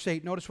there in verse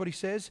 8, notice what he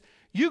says,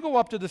 you go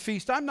up to the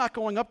feast, I'm not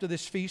going up to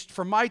this feast,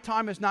 for my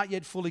time has not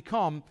yet fully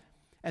come.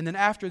 And then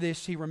after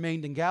this, he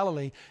remained in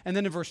Galilee. And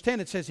then in verse 10,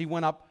 it says he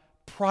went up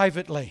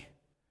privately.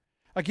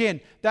 Again,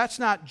 that's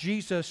not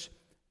Jesus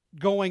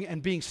going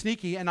and being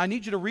sneaky, and I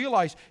need you to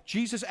realize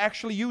Jesus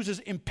actually uses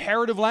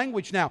imperative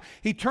language now.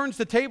 He turns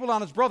the table on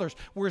his brothers.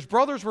 Where his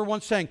brothers were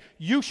once saying,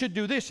 you should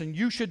do this and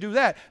you should do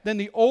that. Then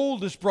the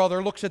oldest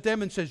brother looks at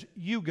them and says,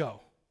 you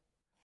go.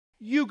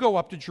 You go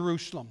up to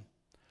Jerusalem.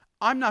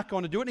 I'm not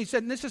going to do it. And he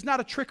said, and this is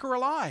not a trick or a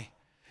lie.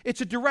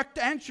 It's a direct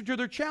answer to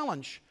their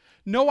challenge.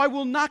 No, I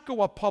will not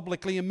go up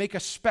publicly and make a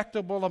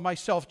spectacle of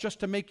myself just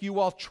to make you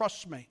all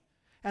trust me.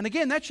 And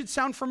again, that should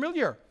sound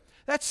familiar.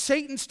 That's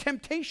Satan's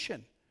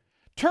temptation.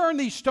 Turn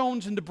these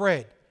stones into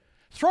bread.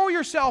 Throw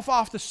yourself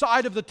off the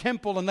side of the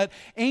temple and let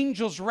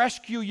angels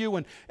rescue you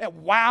and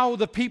wow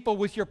the people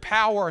with your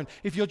power. And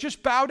if you'll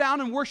just bow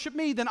down and worship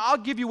me, then I'll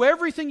give you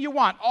everything you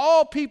want,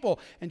 all people.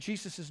 And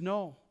Jesus says,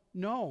 no,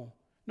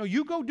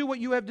 you go do what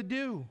you have to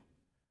do.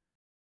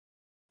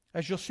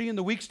 As you'll see in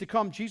the weeks to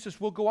come, Jesus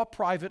will go up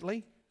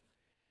privately.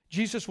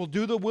 Jesus will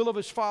do the will of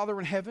his Father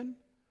in heaven.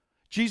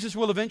 Jesus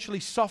will eventually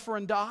suffer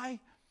and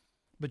die.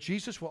 But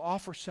Jesus will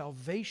offer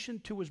salvation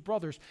to his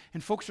brothers.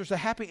 And folks, there's a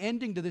happy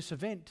ending to this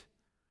event.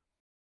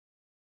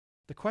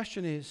 The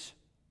question is,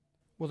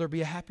 will there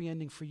be a happy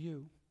ending for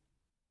you?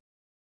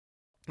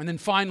 And then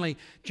finally,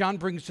 John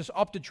brings us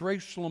up to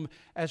Jerusalem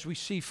as we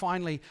see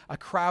finally a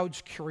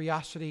crowd's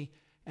curiosity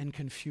and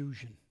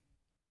confusion.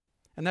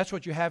 And that's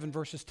what you have in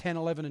verses 10,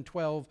 11, and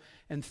 12,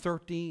 and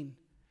 13.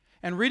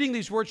 And reading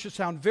these words should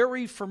sound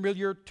very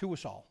familiar to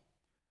us all,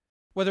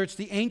 whether it's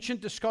the ancient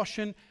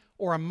discussion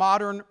or a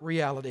modern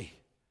reality.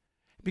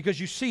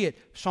 Because you see it.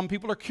 Some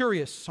people are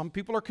curious. Some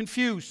people are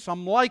confused.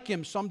 Some like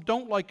him. Some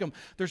don't like him.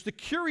 There's the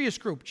curious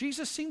group.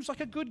 Jesus seems like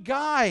a good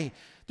guy.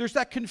 There's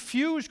that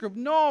confused group.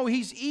 No,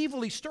 he's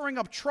evil. He's stirring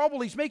up trouble.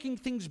 He's making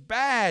things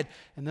bad.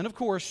 And then, of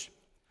course,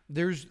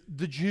 there's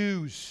the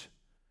Jews.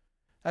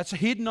 That's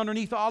hidden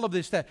underneath all of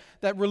this. That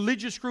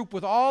religious group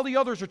with all the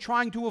others are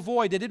trying to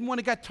avoid. They didn't want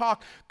to get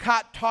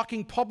caught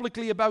talking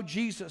publicly about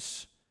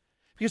Jesus.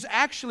 Because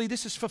actually,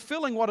 this is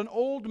fulfilling what an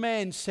old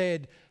man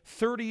said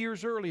 30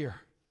 years earlier.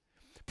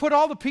 Put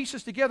all the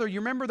pieces together. You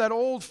remember that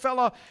old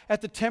fella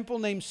at the temple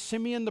named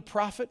Simeon the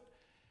prophet?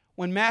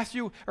 When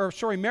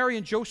Mary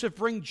and Joseph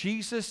bring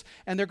Jesus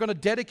and they're going to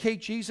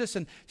dedicate Jesus,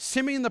 and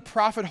Simeon the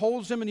prophet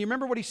holds him, and you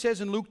remember what he says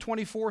in Luke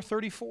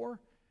 24:34?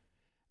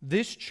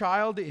 This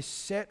child is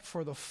set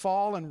for the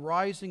fall and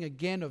rising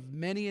again of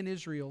many in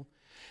Israel,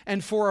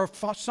 and for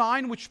a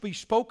sign which be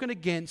spoken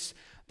against,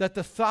 that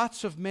the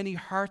thoughts of many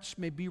hearts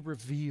may be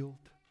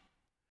revealed.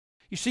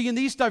 You see, in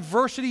these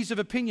diversities of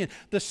opinion,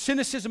 the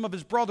cynicism of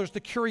his brothers, the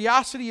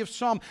curiosity of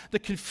some, the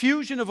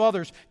confusion of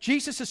others,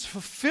 Jesus is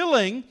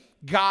fulfilling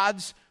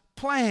God's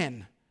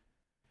plan.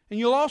 And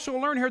you'll also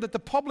learn here that the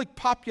public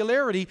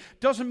popularity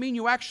doesn't mean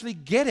you actually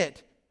get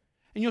it.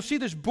 And you'll see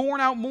this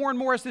borne out more and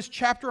more as this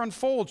chapter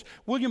unfolds.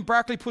 William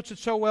Barclay puts it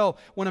so well: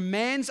 when a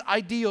man's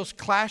ideals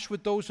clash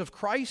with those of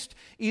Christ,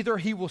 either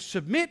he will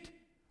submit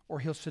or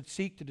he'll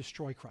seek to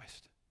destroy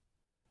Christ.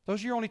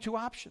 Those are your only two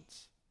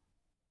options.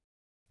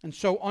 And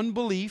so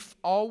unbelief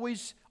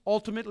always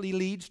ultimately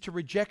leads to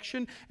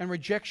rejection, and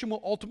rejection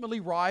will ultimately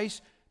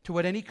rise to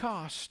at any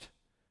cost.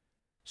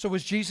 So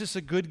is Jesus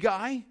a good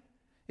guy?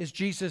 Is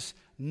Jesus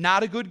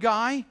not a good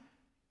guy?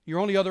 Your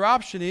only other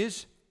option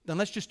is, then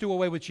let's just do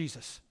away with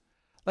Jesus.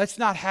 Let's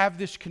not have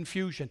this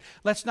confusion.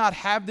 Let's not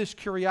have this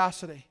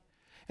curiosity.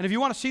 And if you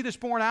want to see this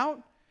borne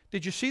out,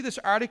 did you see this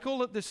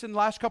article in the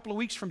last couple of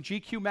weeks from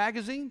GQ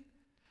magazine?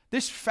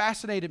 This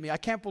fascinated me. I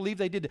can't believe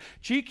they did it.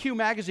 GQ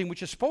magazine,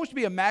 which is supposed to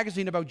be a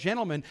magazine about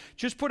gentlemen,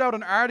 just put out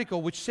an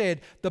article which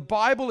said the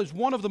Bible is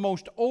one of the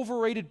most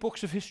overrated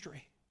books of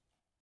history.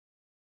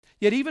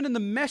 Yet even in the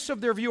mess of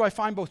their view, I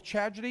find both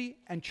tragedy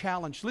and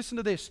challenge. Listen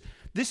to this.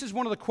 This is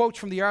one of the quotes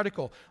from the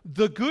article.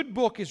 The Good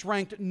Book is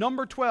ranked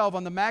number 12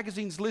 on the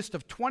magazine's list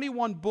of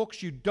 21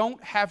 books you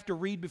don't have to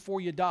read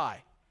before you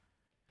die.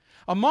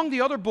 Among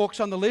the other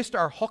books on the list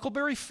are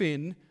Huckleberry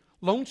Finn,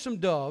 Lonesome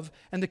Dove,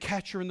 and The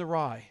Catcher in the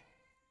Rye.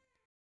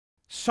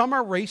 Some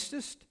are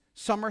racist,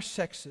 some are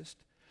sexist,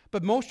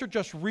 but most are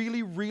just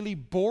really, really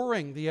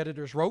boring, the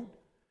editors wrote.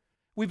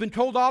 We've been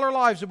told all our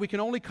lives that we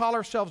can only call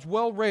ourselves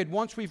well-read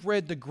once we've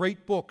read the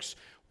great books.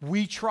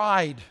 We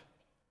tried.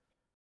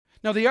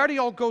 Now, the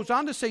article goes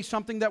on to say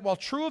something that, while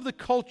true of the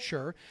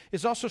culture,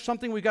 is also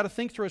something we've got to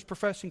think through as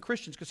professing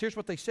Christians, because here's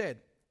what they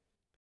said.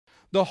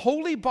 The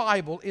Holy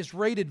Bible is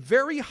rated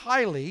very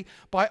highly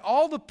by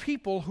all the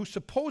people who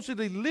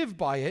supposedly live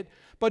by it,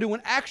 but who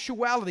in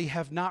actuality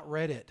have not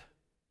read it.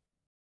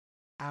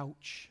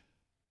 Ouch.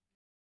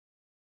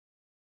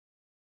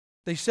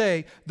 They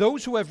say,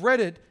 those who have read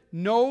it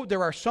know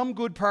there are some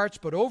good parts,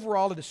 but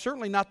overall it is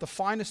certainly not the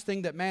finest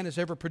thing that man has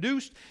ever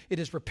produced. It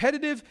is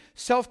repetitive,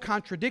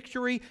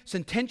 self-contradictory,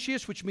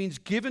 sententious, which means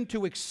given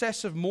to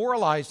excessive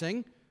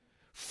moralizing,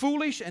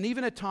 foolish, and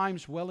even at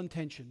times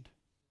well-intentioned.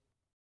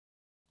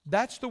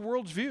 That's the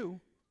world's view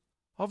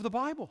of the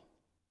Bible.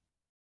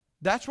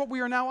 That's what we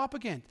are now up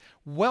against.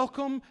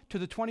 Welcome to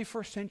the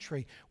 21st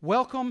century.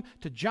 Welcome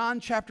to John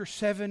chapter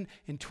 7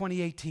 in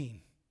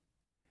 2018.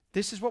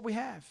 This is what we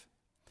have.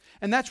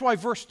 And that's why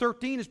verse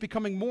 13 is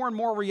becoming more and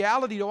more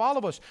reality to all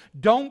of us.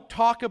 Don't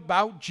talk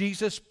about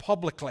Jesus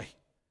publicly.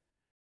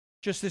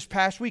 Just this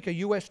past week, a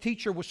U.S.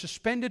 teacher was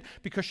suspended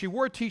because she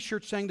wore a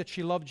t-shirt saying that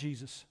she loved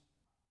Jesus.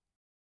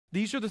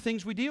 These are the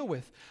things we deal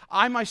with.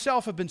 I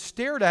myself have been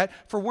stared at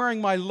for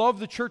wearing my Love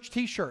the Church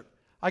t-shirt.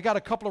 I got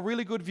a couple of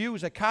really good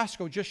views at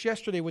Costco just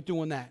yesterday with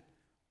doing that.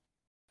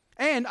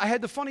 And I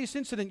had the funniest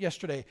incident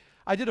yesterday.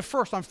 I did a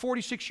first. I'm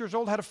 46 years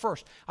old, had a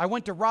first. I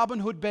went to Robin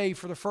Hood Bay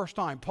for the first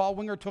time. Paul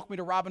Winger took me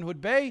to Robin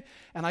Hood Bay,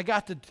 and I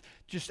got to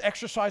just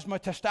exercise my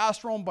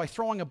testosterone by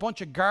throwing a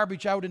bunch of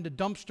garbage out into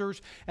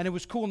dumpsters, and it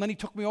was cool. And then he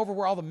took me over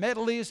where all the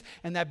metal is,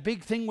 and that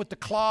big thing with the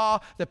claw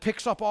that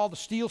picks up all the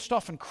steel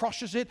stuff and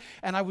crushes it,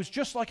 and I was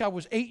just like I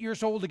was 8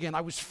 years old again.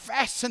 I was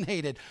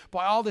fascinated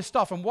by all this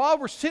stuff. And while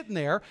we're sitting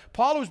there,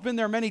 Paul, who's been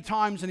there many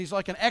times, and he's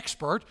like an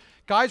expert,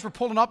 guys were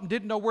pulling up and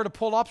didn't know where to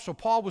pull up, so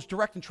Paul was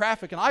directing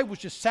traffic, and I was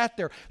just sat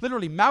there,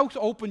 literally mouth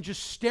open,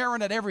 just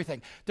staring at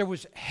everything. There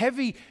was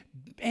heavy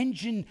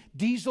engine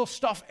diesel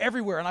stuff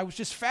everywhere, and I was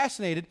just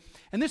fascinated.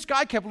 And this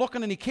guy kept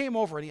looking, and he came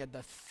over, and he had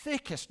the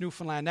thickest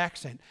Newfoundland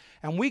accent.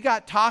 And we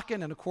got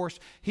talking, and of course,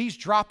 he's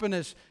dropping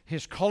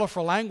his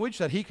colorful language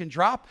that he can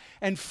drop.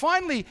 And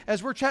finally,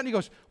 as we're chatting, he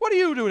goes, "What do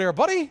you do there,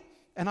 buddy?"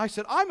 And I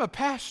said, "I'm a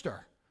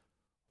pastor."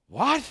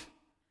 "What?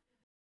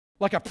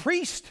 Like a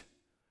priest?"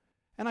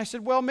 And I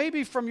said, "Well,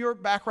 maybe from your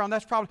background,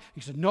 that's probably..."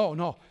 He said,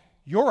 No,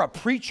 you're a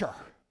preacher."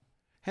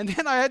 And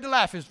then I had to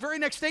laugh. His very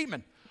next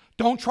statement,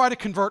 "Don't try to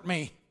convert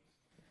me.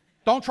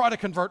 Don't try to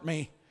convert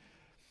me."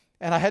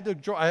 And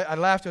I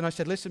laughed and I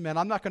said, "Listen, man,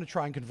 I'm not going to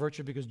try and convert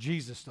you because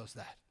Jesus does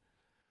that."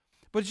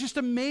 But it's just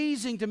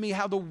amazing to me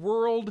how the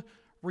world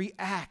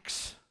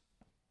reacts.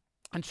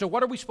 And so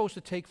what are we supposed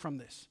to take from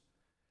this?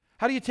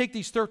 How do you take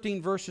these 13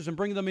 verses and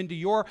bring them into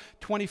your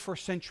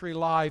 21st century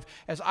life?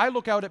 As I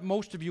look out at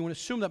most of you and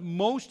assume that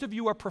most of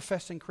you are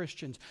professing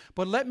Christians,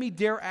 but let me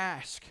dare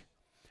ask,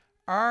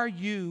 are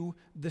you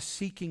the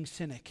seeking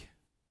cynic?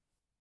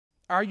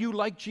 Are you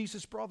like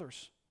Jesus'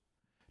 brothers,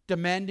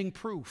 demanding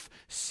proof,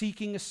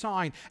 seeking a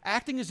sign,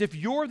 acting as if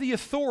you're the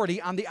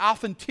authority on the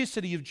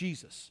authenticity of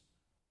Jesus,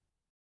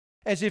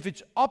 as if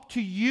it's up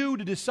to you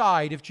to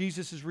decide if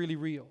Jesus is really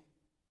real?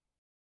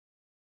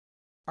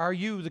 Are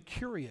you the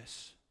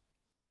curious,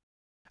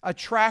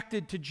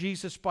 attracted to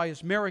Jesus by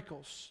his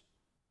miracles?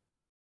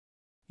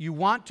 You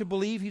want to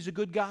believe he's a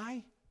good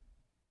guy,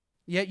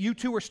 yet you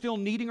too are still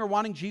needing or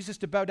wanting Jesus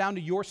to bow down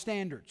to your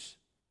standards.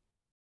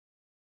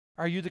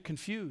 Are you the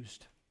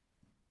confused?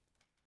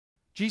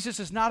 Jesus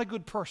is not a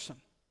good person.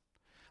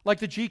 Like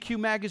the GQ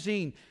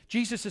magazine,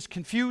 Jesus is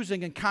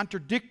confusing and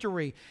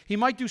contradictory. He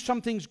might do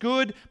some things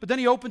good, but then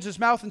he opens his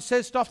mouth and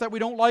says stuff that we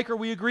don't like or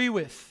we agree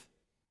with.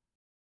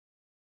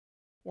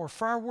 Or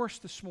far worse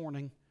this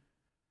morning,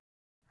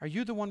 are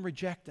you the one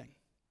rejecting?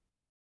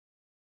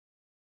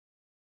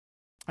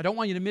 I don't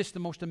want you to miss the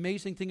most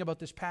amazing thing about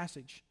this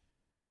passage.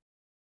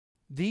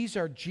 These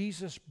are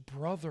Jesus'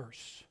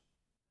 brothers.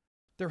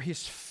 They're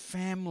his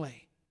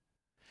family.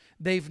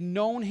 They've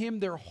known him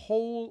their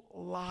whole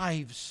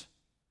lives.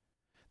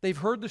 They've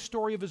heard the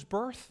story of his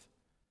birth.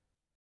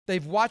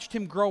 They've watched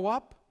him grow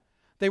up.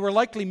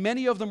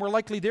 Many of them were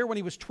likely there when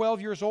he was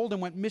 12 years old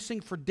and went missing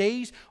for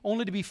days,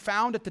 only to be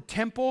found at the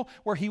temple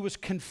where he was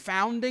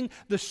confounding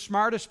the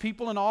smartest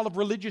people in all of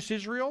religious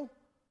Israel.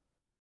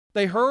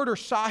 They heard or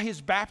saw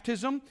his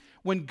baptism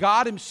when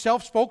God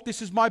himself spoke,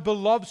 "This is my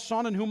beloved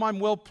Son in whom I'm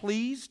well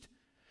pleased."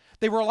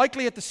 They were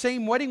likely at the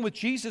same wedding with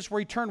Jesus where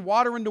he turned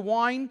water into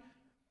wine.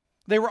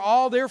 They were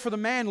all there for the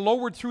man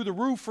lowered through the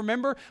roof.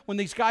 Remember when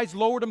these guys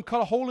lowered him,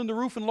 cut a hole in the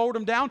roof and lowered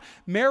him down?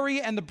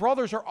 Mary and the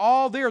brothers are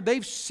all there.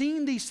 They've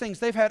seen these things.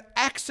 They've had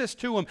access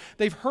to him.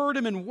 They've heard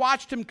him and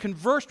watched him,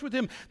 conversed with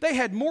him. They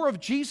had more of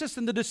Jesus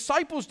than the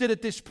disciples did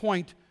at this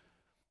point.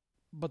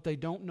 But they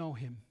don't know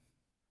him.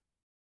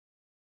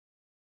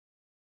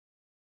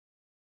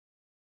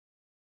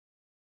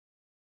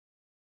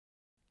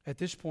 At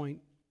this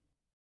point,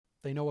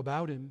 they know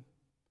about him,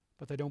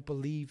 but they don't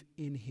believe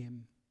in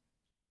him.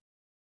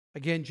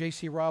 Again,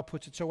 J.C. Ryle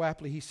puts it so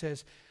aptly. He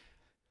says,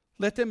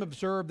 "Let them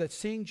observe that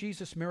seeing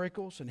Jesus'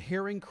 miracles and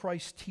hearing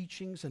Christ's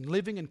teachings and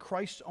living in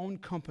Christ's own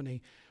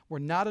company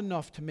were not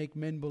enough to make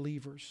men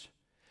believers.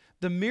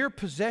 The mere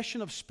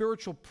possession of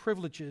spiritual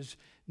privileges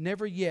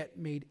never yet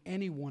made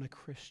anyone a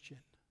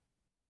Christian."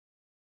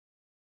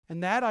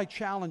 And that I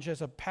challenge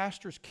as a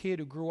pastor's kid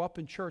who grew up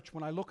in church.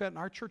 When I look at it,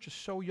 our church is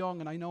so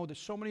young, and I know that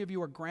so many of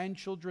you are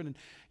grandchildren, and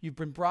you've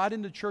been brought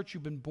into church,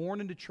 you've been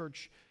born into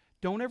church.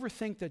 Don't ever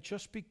think that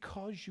just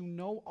because you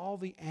know all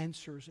the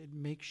answers, it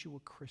makes you a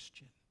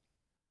Christian.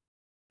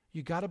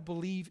 You got to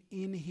believe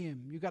in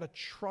him. You got to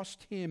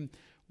trust him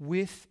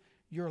with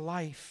your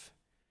life.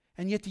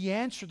 And yet the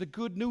answer, the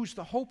good news,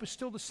 the hope is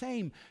still the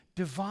same.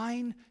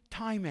 Divine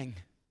timing.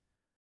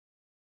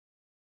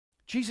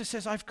 Jesus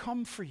says, "I've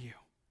come for you.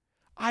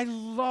 I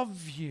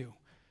love you.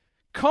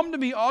 Come to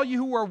me, all you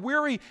who are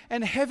weary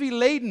and heavy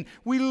laden."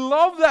 We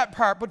love that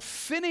part, but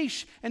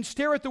finish and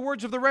stare at the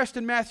words of the rest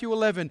in Matthew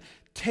 11.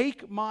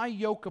 "Take my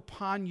yoke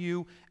upon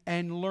you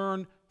and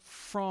learn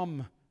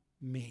from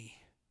me."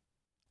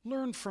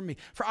 Learn from me.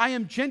 "For I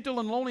am gentle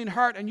and lowly in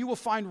heart, and you will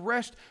find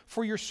rest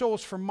for your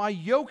souls. For my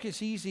yoke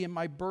is easy and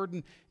my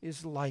burden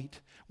is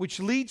light." Which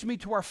leads me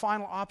to our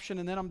final option,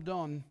 and then I'm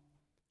done.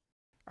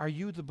 Are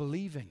you the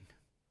believing?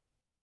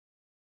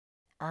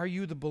 Are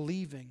you the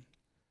believing?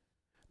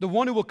 The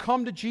one who will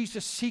come to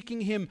Jesus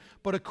seeking him,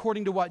 but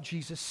according to what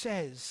Jesus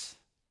says.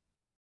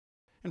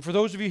 And for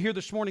those of you here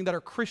this morning that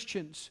are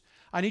Christians,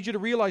 I need you to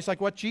realize,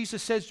 like what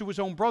Jesus says to his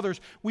own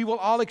brothers, we will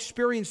all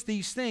experience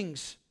these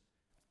things.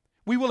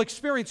 We will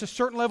experience a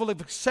certain level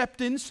of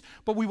acceptance,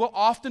 but we will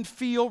often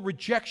feel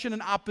rejection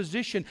and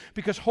opposition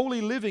because holy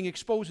living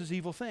exposes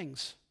evil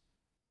things.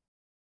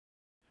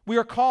 We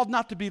are called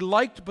not to be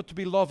liked, but to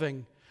be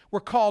loving. We're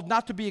called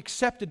not to be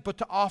accepted, but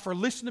to offer,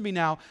 listen to me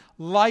now,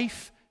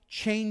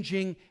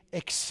 life-changing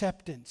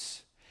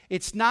acceptance.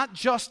 It's not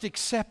just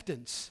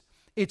acceptance.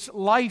 It's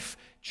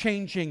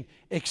life-changing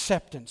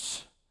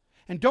acceptance.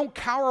 And don't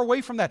cower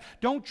away from that.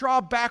 Don't draw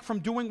back from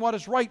doing what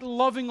is right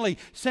lovingly,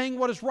 saying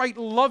what is right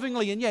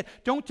lovingly. And yet,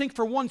 don't think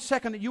for one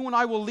second that you and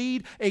I will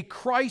lead a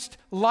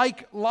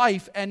Christ-like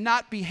life and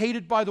not be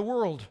hated by the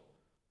world.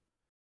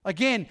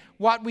 Again,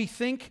 what we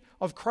think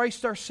of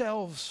Christ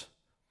ourselves.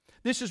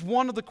 This is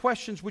one of the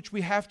questions which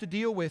we have to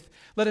deal with.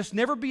 Let us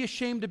never be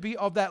ashamed to be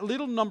of that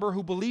little number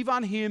who believe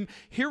on him,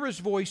 hear his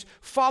voice,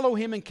 follow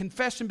him, and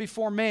confess him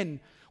before men.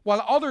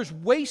 While others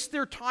waste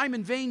their time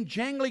in vain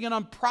jangling and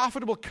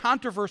unprofitable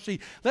controversy,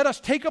 let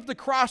us take up the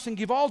cross and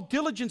give all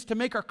diligence to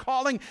make our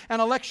calling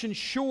and election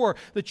sure.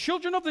 The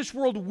children of this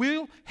world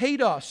will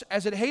hate us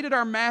as it hated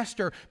our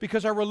master,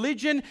 because our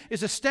religion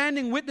is a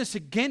standing witness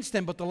against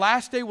them. But the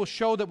last day will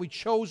show that we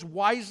chose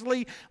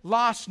wisely,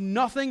 lost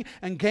nothing,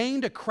 and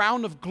gained a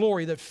crown of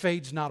glory that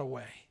fades not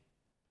away.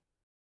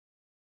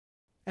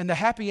 And the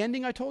happy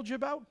ending I told you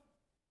about?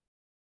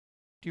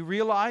 Do you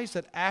realize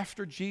that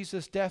after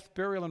Jesus' death,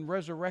 burial, and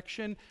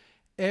resurrection,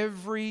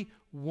 every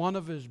one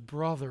of his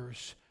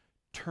brothers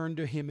turned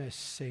to him as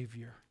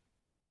Savior?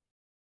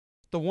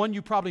 The one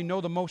you probably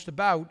know the most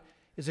about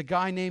is a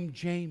guy named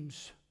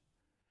James.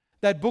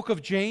 That book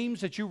of James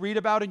that you read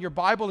about in your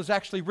Bible is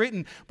actually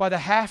written by the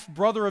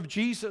half-brother of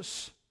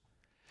Jesus.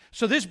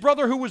 So this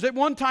brother who was at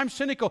one time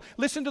cynical,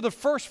 listen to the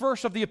first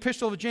verse of the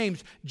epistle of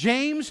James.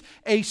 James,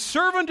 a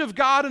servant of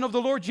God and of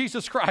the Lord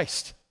Jesus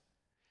Christ.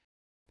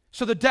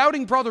 So the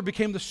doubting brother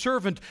became the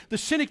servant. The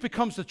cynic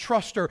becomes the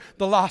truster.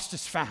 The lost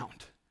is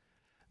found.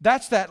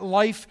 That's that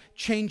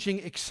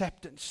life-changing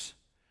acceptance.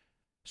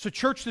 So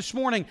church, this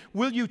morning,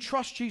 will you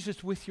trust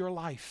Jesus with your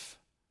life?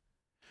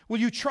 Will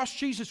you trust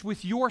Jesus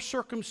with your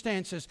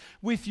circumstances,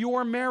 with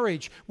your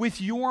marriage, with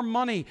your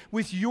money,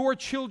 with your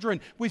children,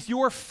 with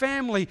your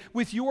family,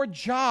 with your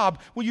job?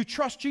 Will you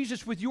trust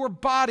Jesus with your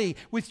body,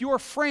 with your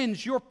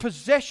friends, your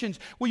possessions?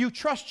 Will you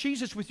trust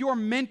Jesus with your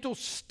mental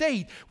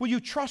state? Will you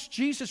trust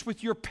Jesus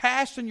with your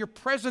past and your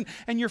present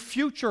and your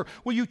future?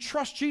 Will you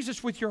trust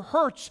Jesus with your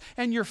hurts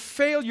and your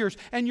failures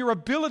and your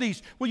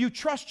abilities? Will you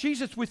trust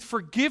Jesus with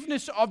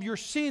forgiveness of your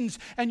sins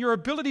and your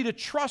ability to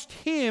trust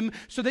Him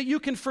so that you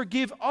can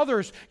forgive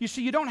others? You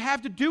see, you don't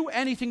have to do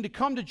anything to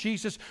come to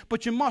Jesus,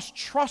 but you must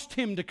trust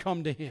Him to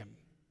come to Him.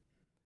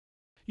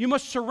 You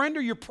must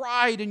surrender your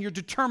pride and your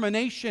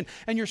determination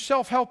and your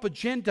self-help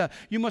agenda.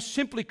 You must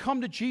simply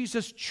come to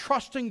Jesus,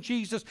 trusting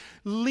Jesus,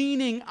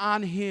 leaning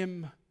on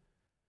Him.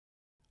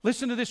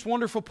 Listen to this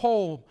wonderful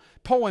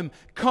poem.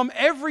 Come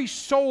every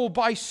soul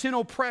by sin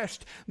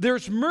oppressed,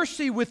 there's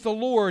mercy with the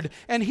Lord,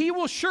 and He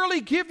will surely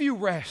give you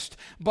rest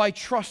by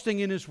trusting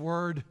in His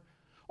word.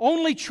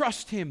 Only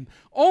trust Him.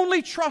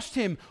 Only trust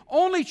Him.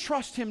 Only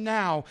trust Him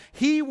now.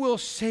 He will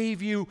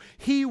save you.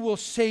 He will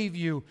save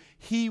you.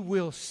 He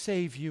will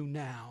save you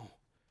now.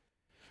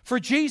 For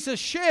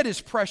Jesus shed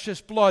His precious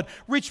blood,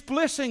 rich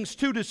blessings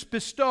to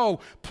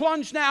bestow.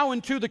 Plunge now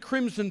into the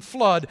crimson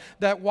flood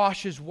that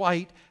washes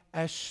white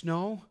as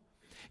snow.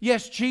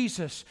 Yes,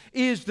 Jesus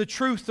is the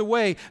truth, the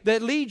way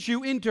that leads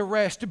you into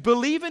rest.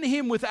 Believe in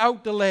Him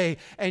without delay,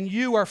 and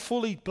you are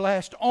fully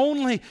blessed.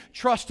 Only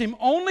trust Him.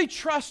 Only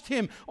trust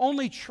Him.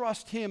 Only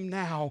trust Him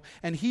now,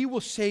 and He will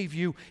save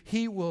you.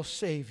 He will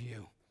save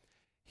you.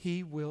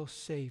 He will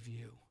save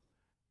you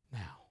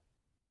now.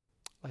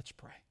 Let's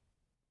pray.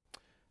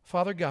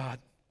 Father God,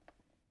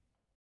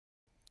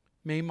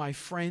 may my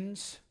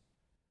friends,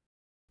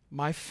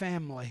 my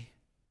family,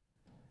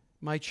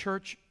 my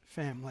church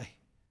family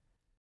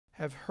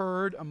have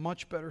heard a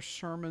much better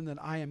sermon than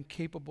I am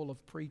capable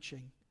of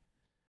preaching.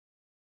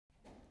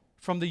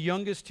 From the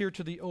youngest here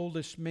to the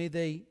oldest, may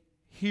they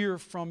hear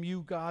from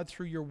you, God,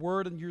 through your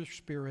word and your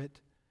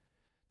spirit,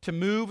 to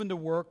move and to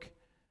work.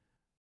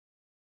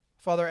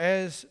 Father,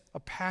 as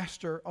a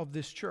pastor of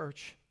this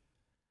church,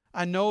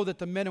 I know that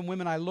the men and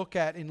women I look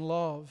at in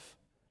love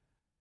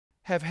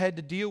have had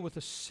to deal with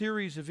a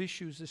series of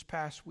issues this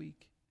past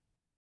week.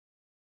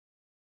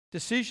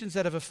 Decisions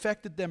that have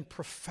affected them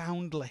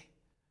profoundly.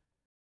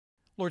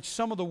 Lord,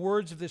 some of the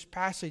words of this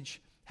passage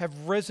have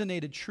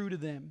resonated true to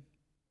them.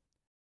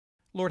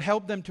 Lord,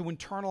 help them to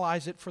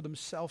internalize it for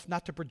themselves,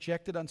 not to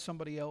project it on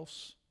somebody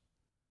else.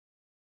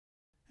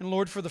 And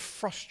Lord, for the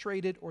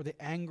frustrated or the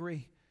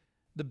angry,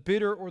 the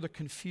bitter or the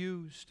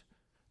confused,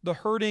 the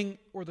hurting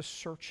or the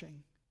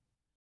searching.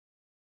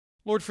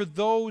 Lord, for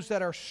those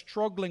that are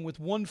struggling with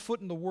one foot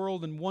in the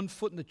world and one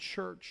foot in the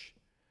church.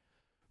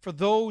 For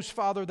those,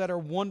 Father, that are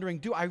wondering,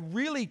 do I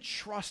really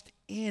trust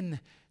in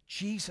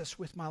Jesus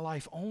with my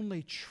life?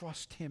 Only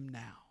trust Him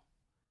now.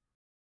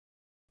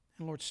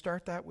 And Lord,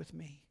 start that with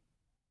me.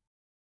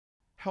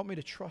 Help me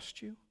to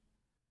trust you.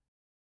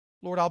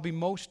 Lord, I'll be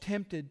most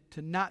tempted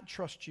to not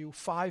trust you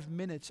 5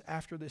 minutes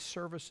after this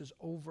service is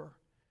over.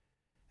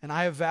 And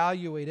I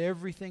evaluate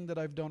everything that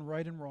I've done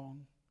right and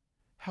wrong.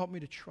 Help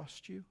me to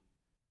trust you.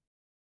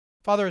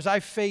 Father, as I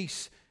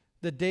face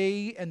the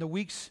day and the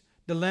week's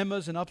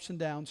dilemmas and ups and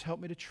downs, help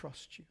me to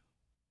trust you.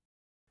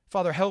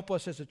 Father, help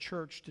us as a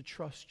church to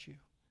trust you.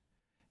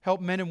 Help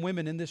men and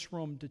women in this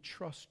room to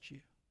trust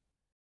you.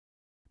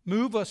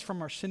 Move us from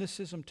our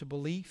cynicism to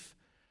belief,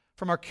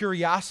 from our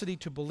curiosity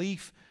to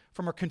belief,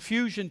 from our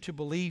confusion to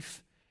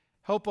belief.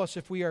 Help us,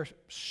 if we are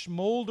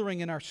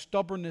smoldering in our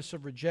stubbornness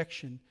of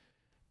rejection,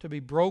 to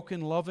be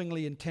broken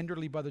lovingly and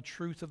tenderly by the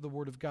truth of the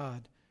Word of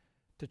God,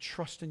 to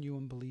trust in you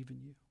and believe in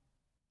you.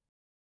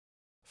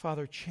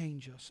 Father,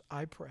 change us,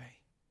 I pray.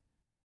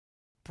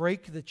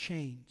 Break the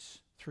chains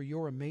through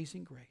your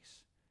amazing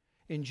grace.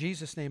 In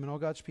Jesus' name, and all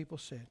God's people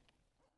said,